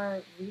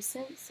more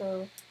recent,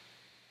 so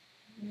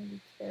I'm going to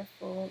be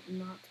careful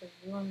not to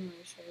ruin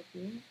my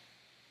Sharpie.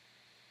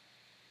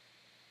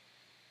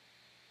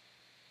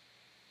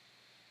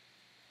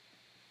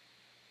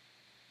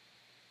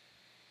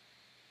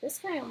 This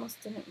guy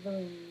almost didn't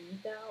really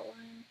need the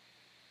outline,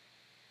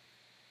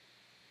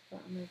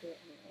 but I'm going to do it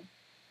anyway.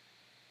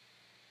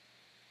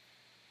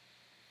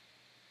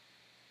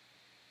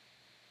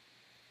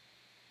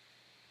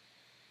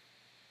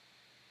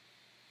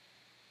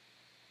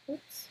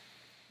 Oops,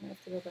 I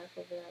have to go back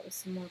over that with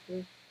some more blue.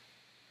 Have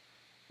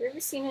you ever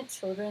seen a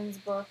children's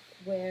book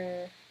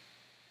where,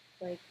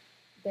 like,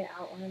 they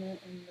outline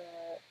it and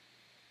the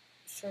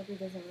Sharpie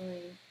doesn't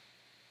really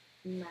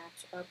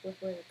match up with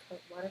where the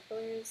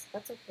watercolor is?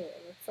 That's okay,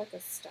 it looks like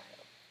a style.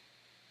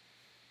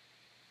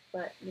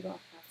 But you don't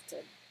have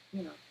to,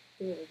 you know,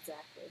 do it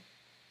exactly.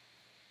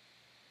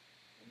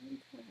 I'm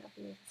kind of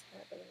happy with this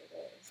hat the way it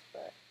is,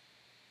 but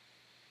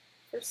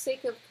for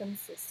sake of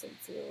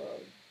consistency,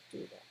 we'll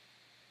do that.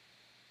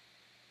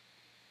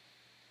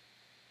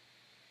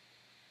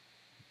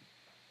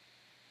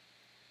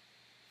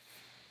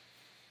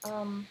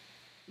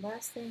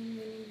 Last thing we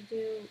need to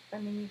do, I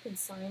mean, you can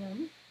sign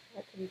them.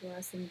 That could be the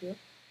last thing to do.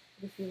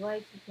 But if you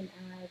like, you can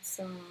add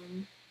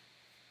some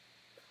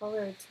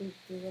color to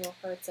the little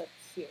hearts up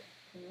here.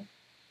 You know?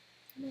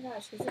 Oh my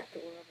gosh, he's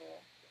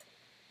adorable.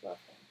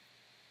 Love him.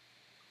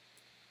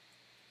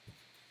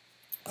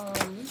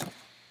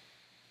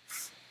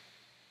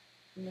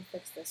 I'm gonna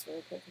fix this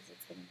really quick because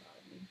it's gonna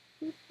bother me.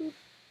 Boop, boop.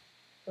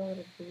 Throw a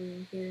little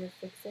blue here to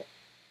fix it.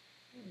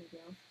 There we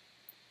go.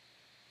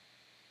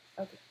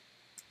 Okay.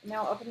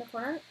 Now up in the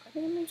corner, I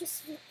think I'm going to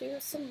just do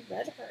some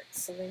red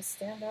hearts so they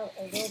stand out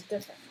a little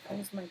different. I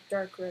used my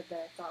dark red that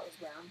I thought was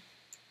brown.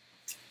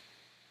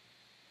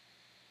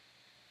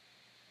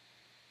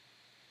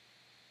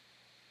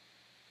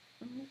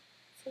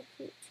 So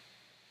cute.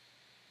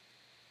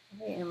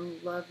 I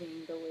am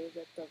loving the way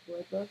that the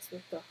wood looks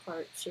with the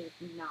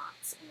heart-shaped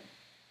knots in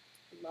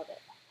it. Love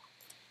it.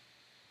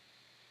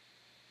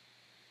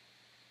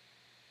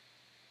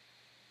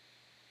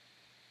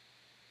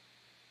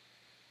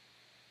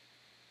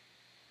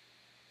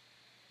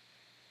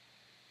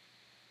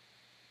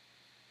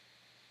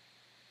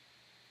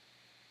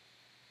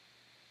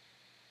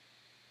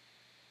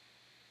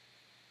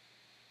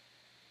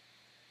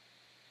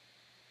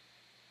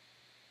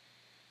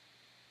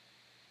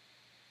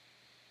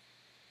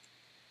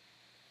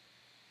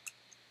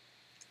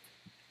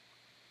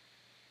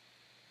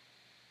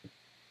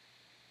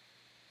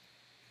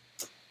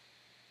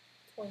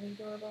 Totally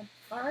adorable.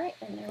 Alright,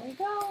 and there we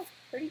go.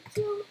 Pretty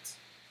cute.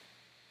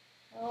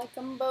 I like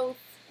them both.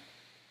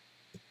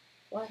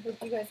 Well, I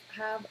hope you guys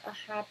have a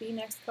happy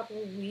next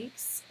couple of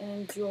weeks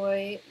and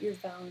enjoy your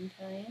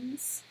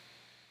Valentines.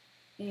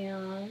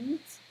 And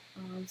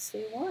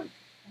stay warm.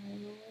 I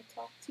will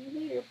talk to you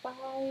later.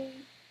 Bye.